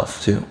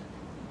yourself too.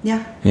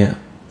 Yeah. Yeah.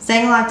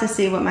 Staying alive to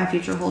see what my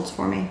future holds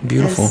for me.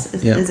 Beautiful.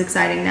 Is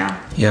exciting now.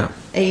 Yeah.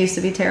 It used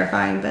to be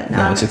terrifying, but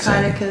now I'm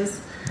excited because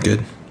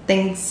good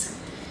things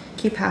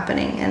keep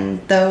happening.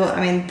 And though,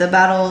 the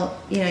battle,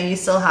 you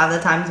still have the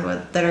times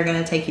that are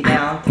going to take you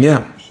down.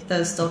 Yeah.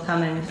 Those still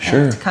come and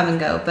come and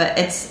go. But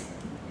it's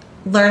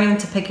learning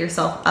to pick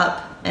yourself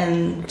up.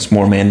 And it's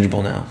more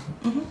manageable now.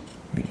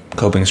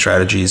 Coping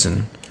strategies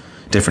and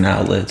different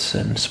outlets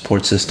and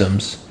support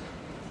systems.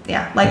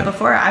 Yeah,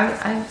 before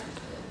I'd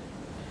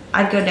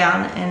go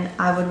down and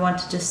I would want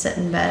to just sit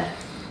in bed.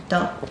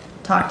 Don't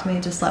talk to me,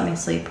 just let me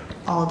sleep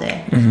all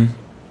day.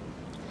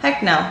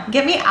 Heck no.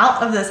 Get me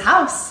out of this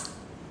house.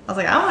 I was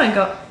like, I want to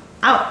go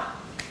out.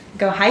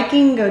 Go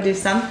hiking, go do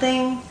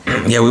something.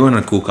 Yeah, we went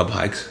on a cool couple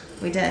hikes.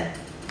 We did.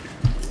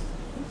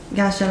 You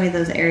gotta show me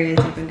those areas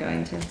you've been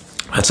going to.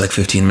 That's like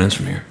 15 minutes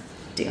from here.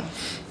 Deal.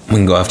 We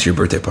can go after your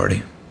birthday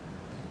party.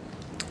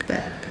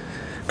 Bet.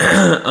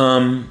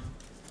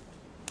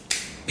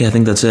 Yeah, I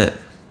think that's it.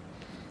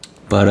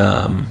 But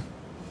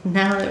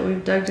now that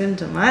we've dug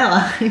into my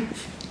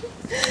life.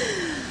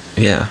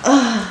 Yeah.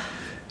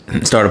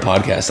 Start a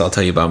podcast, I'll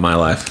tell you about my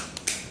life.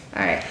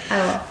 Alright,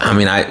 I will.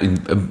 I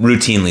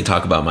routinely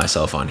talk about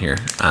myself on here.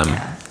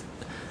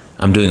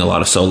 I'm doing a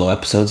lot of solo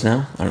episodes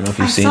now. I don't know if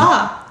you've seen.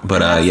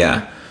 But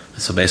yeah.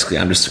 So basically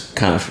I'm just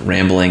kind of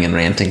rambling and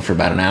ranting for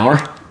about an hour.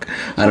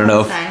 I don't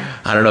know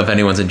if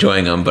anyone's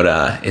enjoying them,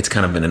 but it's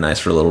kind of been a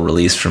nice little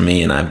release for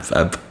me, and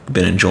I've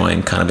been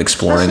enjoying kind of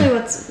exploring.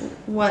 Especially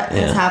what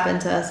has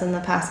happened to us in the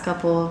past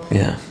couple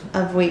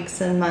of weeks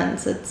and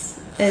months.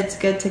 It's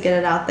good to get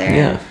it out there.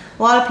 Yeah. And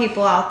a lot of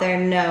people out there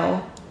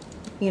know,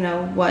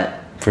 what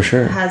for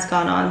sure has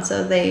gone on,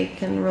 so they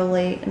can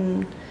relate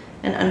and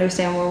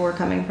understand where we're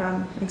coming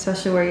from,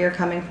 especially where you're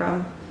coming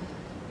from.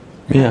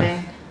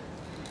 Yeah.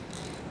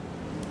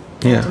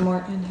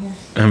 Voldemort in here.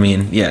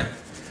 Yeah.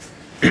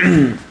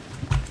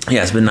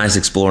 Yeah, it's been nice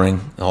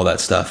exploring all that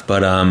stuff.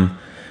 But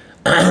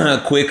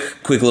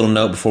quick little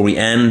note before we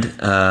end.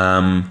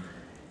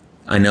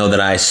 I know that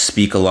I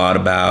speak a lot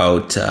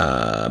about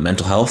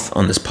mental health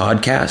on this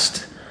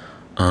podcast.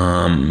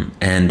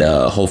 And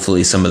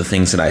hopefully some of the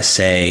things that I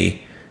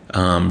say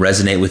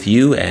resonate with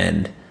you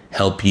and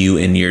help you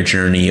in your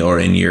journey or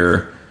in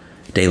your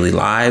daily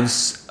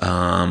lives.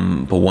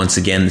 But once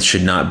again, this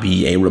should not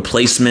be a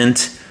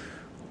replacement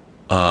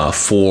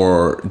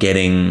for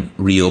getting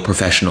real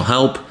professional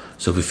help.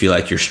 So if you feel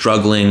like you're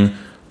struggling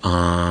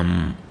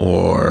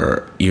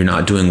or you're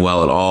not doing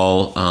well at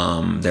all,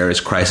 there is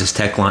crisis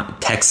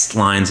text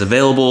lines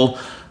available.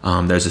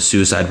 There's a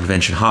suicide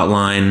prevention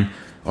hotline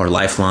or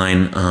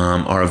lifeline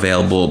are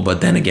available.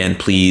 But then again,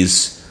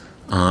 please,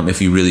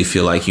 if you really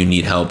feel like you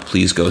need help,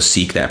 please go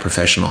seek that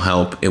professional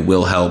help. It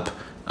will help,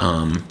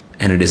 and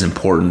it is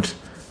important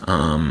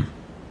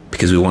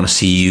because we want to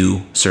see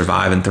you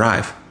survive and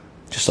thrive,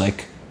 just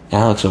like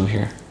Alex over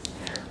here.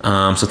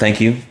 So thank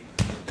you.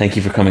 Thank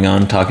you for coming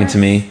on, talking to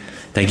me.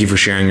 Thank you for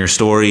sharing your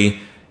story.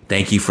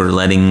 Thank you for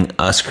letting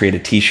us create a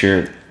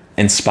t-shirt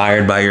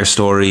inspired by your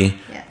story.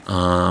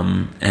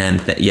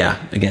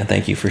 Again,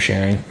 thank you for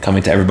sharing,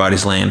 coming to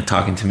Everybody's Lane,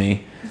 talking to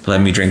me,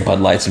 letting me drink Bud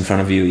Lights in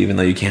front of you, even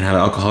though you can't have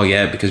alcohol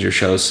yet because your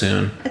show's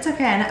soon. It's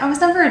okay. I was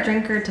never a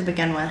drinker to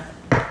begin with.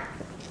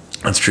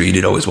 That's true. You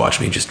did always watch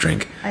me just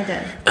drink. I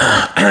did.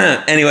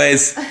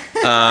 Anyways,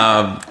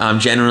 I'm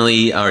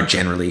genuinely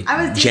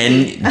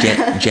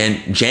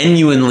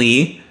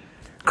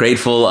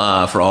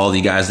grateful for all of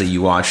you guys that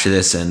you watch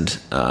this, and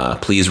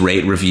please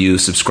rate, review,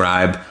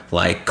 subscribe,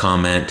 like,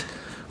 comment,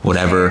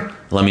 whatever. Sure.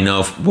 Let me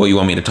know what you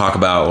want me to talk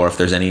about, or if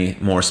there's any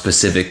more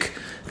specific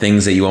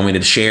things that you want me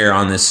to share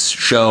on this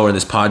show or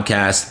this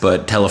podcast,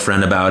 but tell a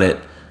friend about it.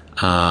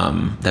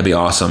 That'd be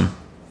awesome.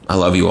 I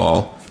love you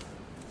all.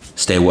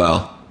 Stay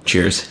well.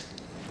 Cheers.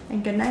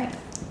 And good night.